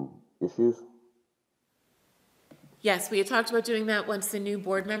and issues? Yes, we had talked about doing that once the new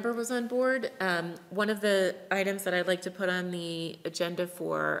board member was on board. One of the items that I'd like to put on the agenda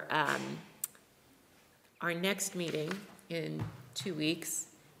for our next meeting in 2 weeks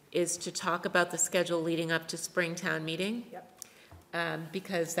is to talk about the schedule leading up to Springtown meeting. Yep.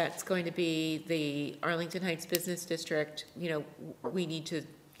 Because that's going to be the Arlington Heights Business District. We need to,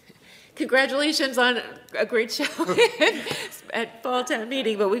 congratulations on a great show. at fall town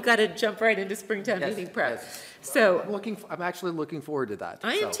meeting, but we've got to jump right into springtime Yes, meeting prep. yes. So I'm actually looking forward to that.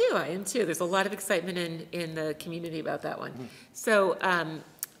 I am so. too. I am too. There's a lot of excitement in the community about that one. So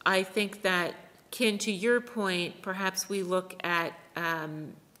I think that, Ken, to your point, perhaps we look at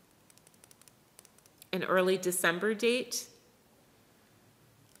an early December date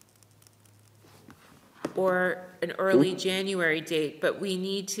or an early January date, but we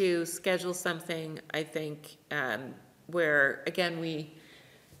need to schedule something, I think, where, again, we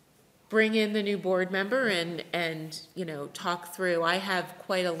bring in the new board member and, you know, talk through. I have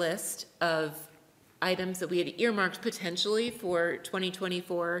quite a list of items that we had earmarked potentially for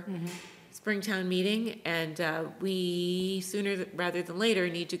 2024 Springtown meeting, and we, sooner rather than later,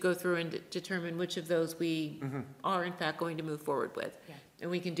 need to go through and determine which of those we are in fact going to move forward with. Yeah. And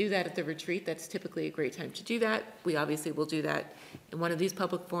we can do that at the retreat. That's typically a great time to do that. We obviously will do that in one of these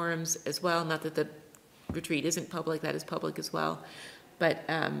public forums as well. Not that the retreat isn't public, that is public as well. But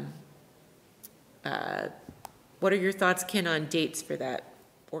what are your thoughts, Ken, on dates for that,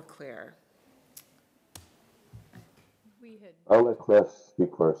 or Claire? I'll let Claire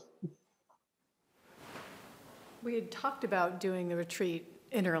speak first. We had talked about doing the retreat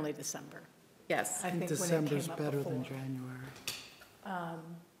in early December. Yes. I think when it December's came up better before. than January.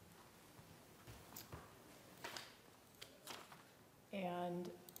 And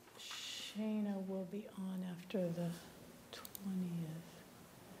Shayna will be on after the 20th.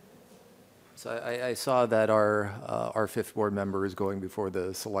 So I saw that our fifth board member is going before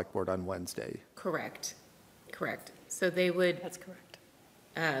the select board on Wednesday. Correct. So they would, That's correct.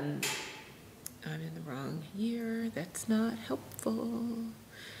 I'm in the wrong year, that's not helpful.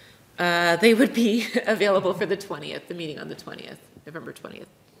 They would be available for the 20th, the meeting on the 20th, November 20th.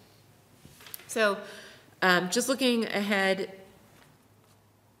 So just looking ahead,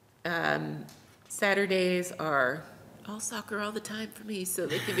 Saturdays are all soccer all the time for me, so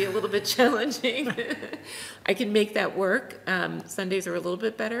they can be a little bit challenging. I can make that work. Sundays are a little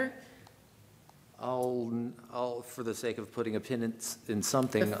bit better. I'll, for the sake of putting a pin in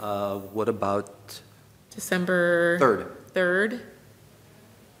something, what about December 3rd?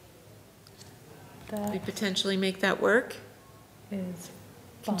 We That potentially make that work, is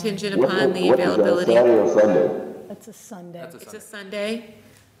fine. contingent upon the What is that, availability. Saturday or Sunday? That's a Sunday. It's a Sunday.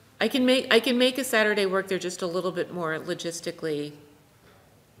 I can make a Saturday work. They're just a little bit more logistically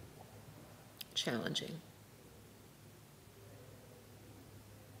challenging.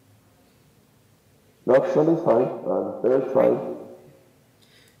 No, Sunday's fine, Thurd's fine.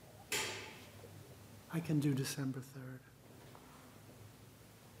 I can do December 3rd.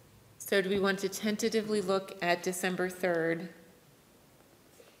 So do we want to tentatively look at December 3rd?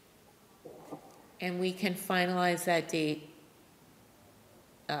 And we can finalize that date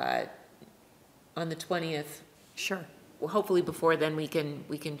on the 20th. Sure. Well, hopefully before then we can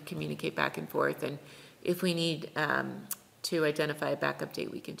communicate back and forth, and if we need to identify a backup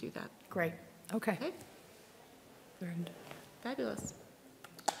date, we can do that. Great. Okay. Okay, fabulous.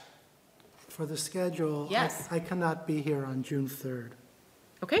 For the schedule, Yes. I cannot be here on June 3rd.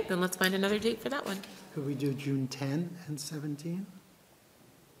 Okay, then let's find another date for that one. Could we do June 10 and 17?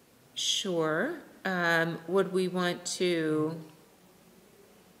 Sure. Would we want to,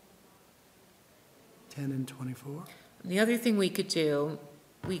 10 and 24? the other thing we could do,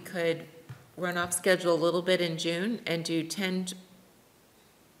 we could run off schedule a little bit in June and do 10,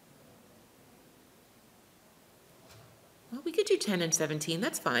 well, we could do 10 and 17,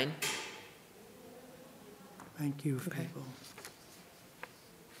 that's fine. Thank you, people.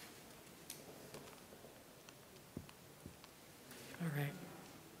 All right.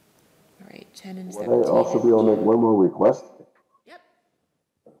 All right, 10 and Would I also 17. be able to make one more request? Yep,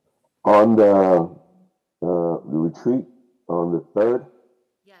 On the retreat on the 3rd,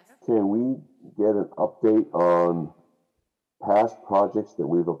 yes. can we get an update on past projects that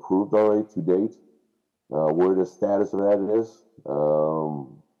we've approved already to date? Where the status of that is?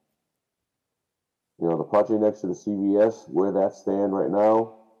 You know, the project next to the CVS, where that stand right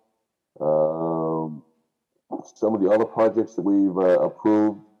now? Some of the other projects that we've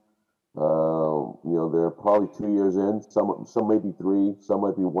approved, you know, they're probably 2 years in, some may be 3, some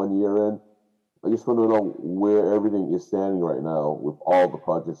might be 1 year in. I just want to know where everything is standing right now with all the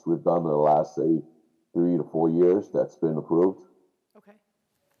projects we've done in the last, say, 3 to 4 years that's been approved. Okay.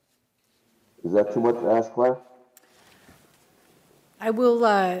 Is that too much to ask, Claire? I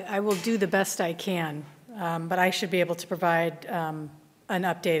will do the best I can, but I should be able to provide an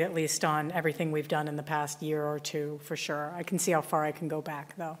update at least on everything we've done in the past year or two, for sure. I can see how far I can go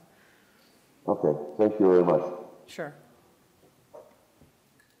back, though. Okay, thank you very much. Sure.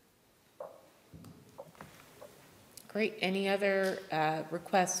 Great. Any other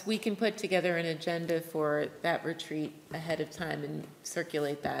requests? We can put together an agenda for that retreat ahead of time and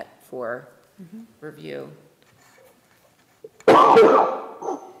circulate that for review.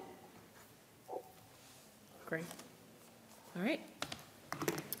 Great. All right.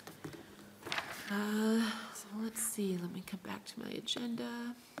 So let's see. Let me come back to my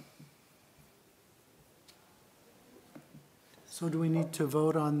agenda. So do we need to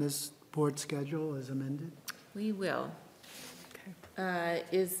vote on this board schedule as amended? We will. Okay.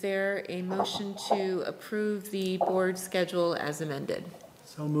 Is there a motion to approve the board schedule as amended?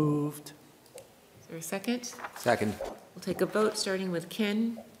 So moved. Is there a second? Second. We'll take a vote, starting with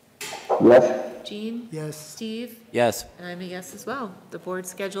Ken, Yes. Jean, Yes. Steve, Yes. and I'm a yes as well. The board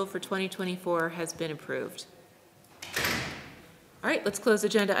schedule for 2024 has been approved. All right, let's close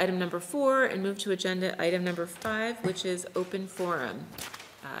agenda item number 4 and move to agenda item number 5, which is open forum.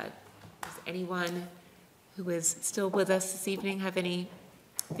 Does anyone who is still with us this evening have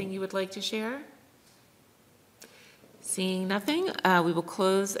anything you would like to share? Seeing nothing, we will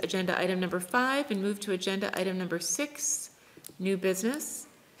close agenda item number 5 and move to agenda item number 6, new business.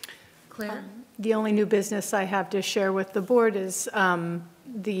 Claire? The only new business I have to share with the board is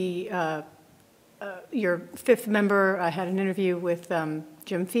your 5th member. I had an interview with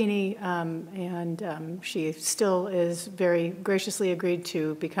Jim Feeney, and she still is very graciously agreed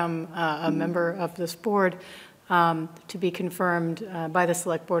to become a member of this board, to be confirmed by the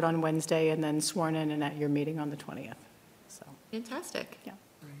select board on Wednesday and then sworn in and at your meeting on the 20th. So, Fantastic. yeah.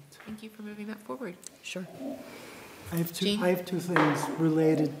 Thank you for moving that forward. Sure. I have Jean? I have two things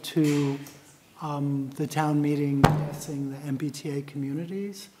related to the town meeting passing the MBTA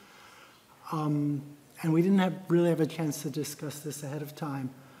communities. And we didn't really have a chance to discuss this ahead of time.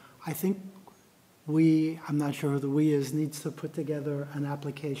 I think I'm not sure who the we is, needs to put together an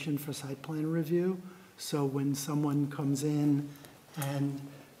application for site plan review. So when someone comes in and,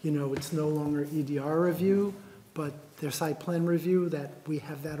 it's no longer EDR review, but their site plan review, that we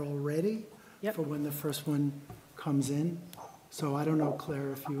have that already for when the first one comes in. So I don't know,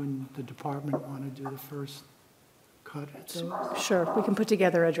 Claire, if you and the department want to do the first cut at those. Sure, we can put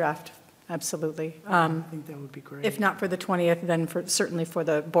together a draft, absolutely. I think that would be great. If not for the 20th, then certainly for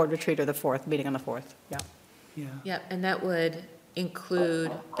the board retreat or the 4th, meeting on the 4th, yeah. Yeah. Yeah, and that would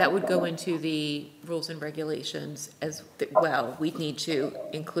go into the rules and regulations as well. We'd need to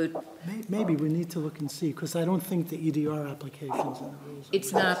include, Maybe we need to look and see, because I don't think the EDR application's in the rules.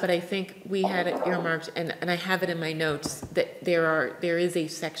 it's not, but I think we had it earmarked, and I have it in my notes, that there is a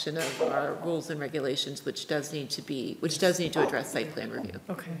section of our rules and regulations which does need to address site plan review.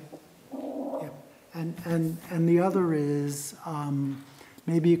 Okay. Yeah. And the other is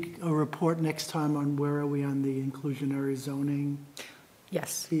maybe a report next time on where are we on the inclusionary zoning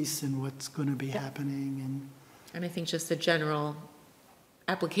Yes. piece and what's going to be happening. And I think just the general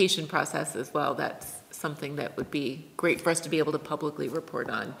application process as well, that's something that would be great for us to be able to publicly report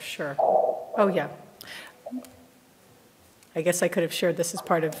on. Sure. Oh, yeah. I guess I could have shared this as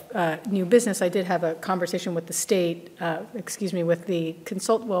part of new business. I did have a conversation with the state, with the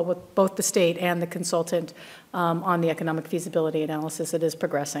with both the state and the consultant on the economic feasibility analysis. It is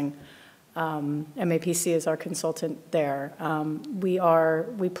progressing. MAPC is our consultant there.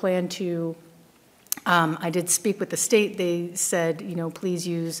 We plan to, I did speak with the state. They said, please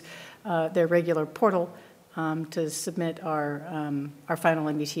use their regular portal to submit our final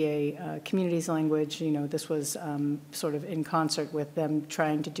MBTA communities language. This was sort of in concert with them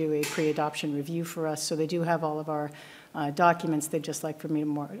trying to do a pre-adoption review for us. So they do have all of our documents. They'd just like for me to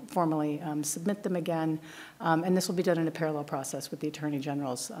more formally submit them again. And this will be done in a parallel process with the Attorney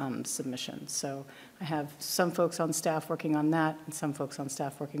General's submission. So I have some folks on staff working on that and some folks on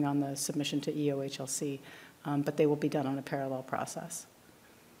staff working on the submission to EOHLC, but they will be done on a parallel process.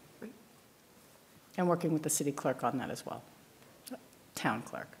 And working with the city clerk on that as well. Town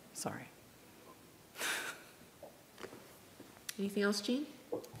clerk, sorry. Anything else, Jean?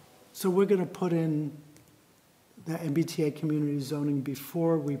 So we're going to put in the MBTA community zoning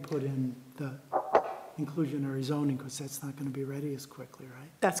before we put in the inclusionary zoning, because that's not going to be ready as quickly, right?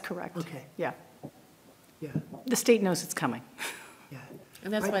 That's correct. Okay. Yeah. Yeah, The state knows it's coming. yeah.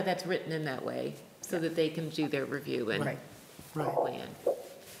 And that's why that's written in that way, so that they can do their review and Right. plan.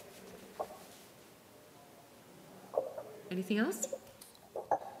 Anything else?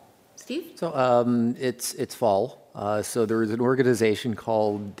 Steve? So it's fall. So there is an organization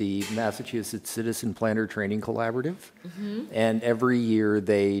called the Massachusetts Citizen Planner Training Collaborative. And every year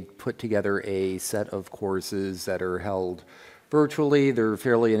they put together a set of courses that are held virtually. They're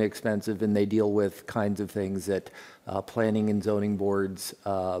fairly inexpensive, and they deal with kinds of things that planning and zoning boards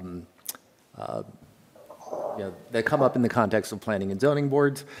that come up in the context of planning and zoning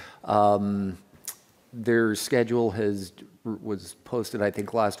boards. Their schedule was posted, I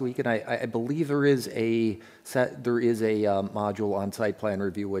think, last week, and I believe there is a module on site plan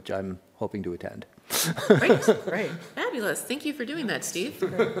review, which I'm hoping to attend. Great, Great. fabulous. Thank you for doing that, Steve.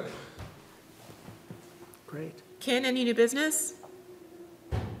 Great. Ken, any new business?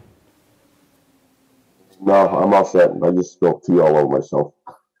 No, I'm all set. I just spilled tea all over myself.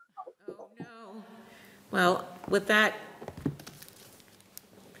 Oh, no. Well, with that,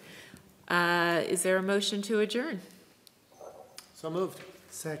 is there a motion to adjourn? So moved.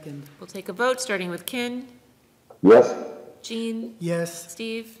 Second. We'll take a vote, starting with Ken, Yes? Jean, Yes.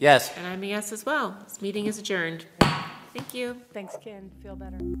 Steve. Yes. And I'm a yes as well. This meeting is adjourned. Thank you. Thanks, Ken. Feel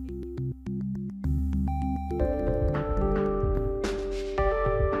better.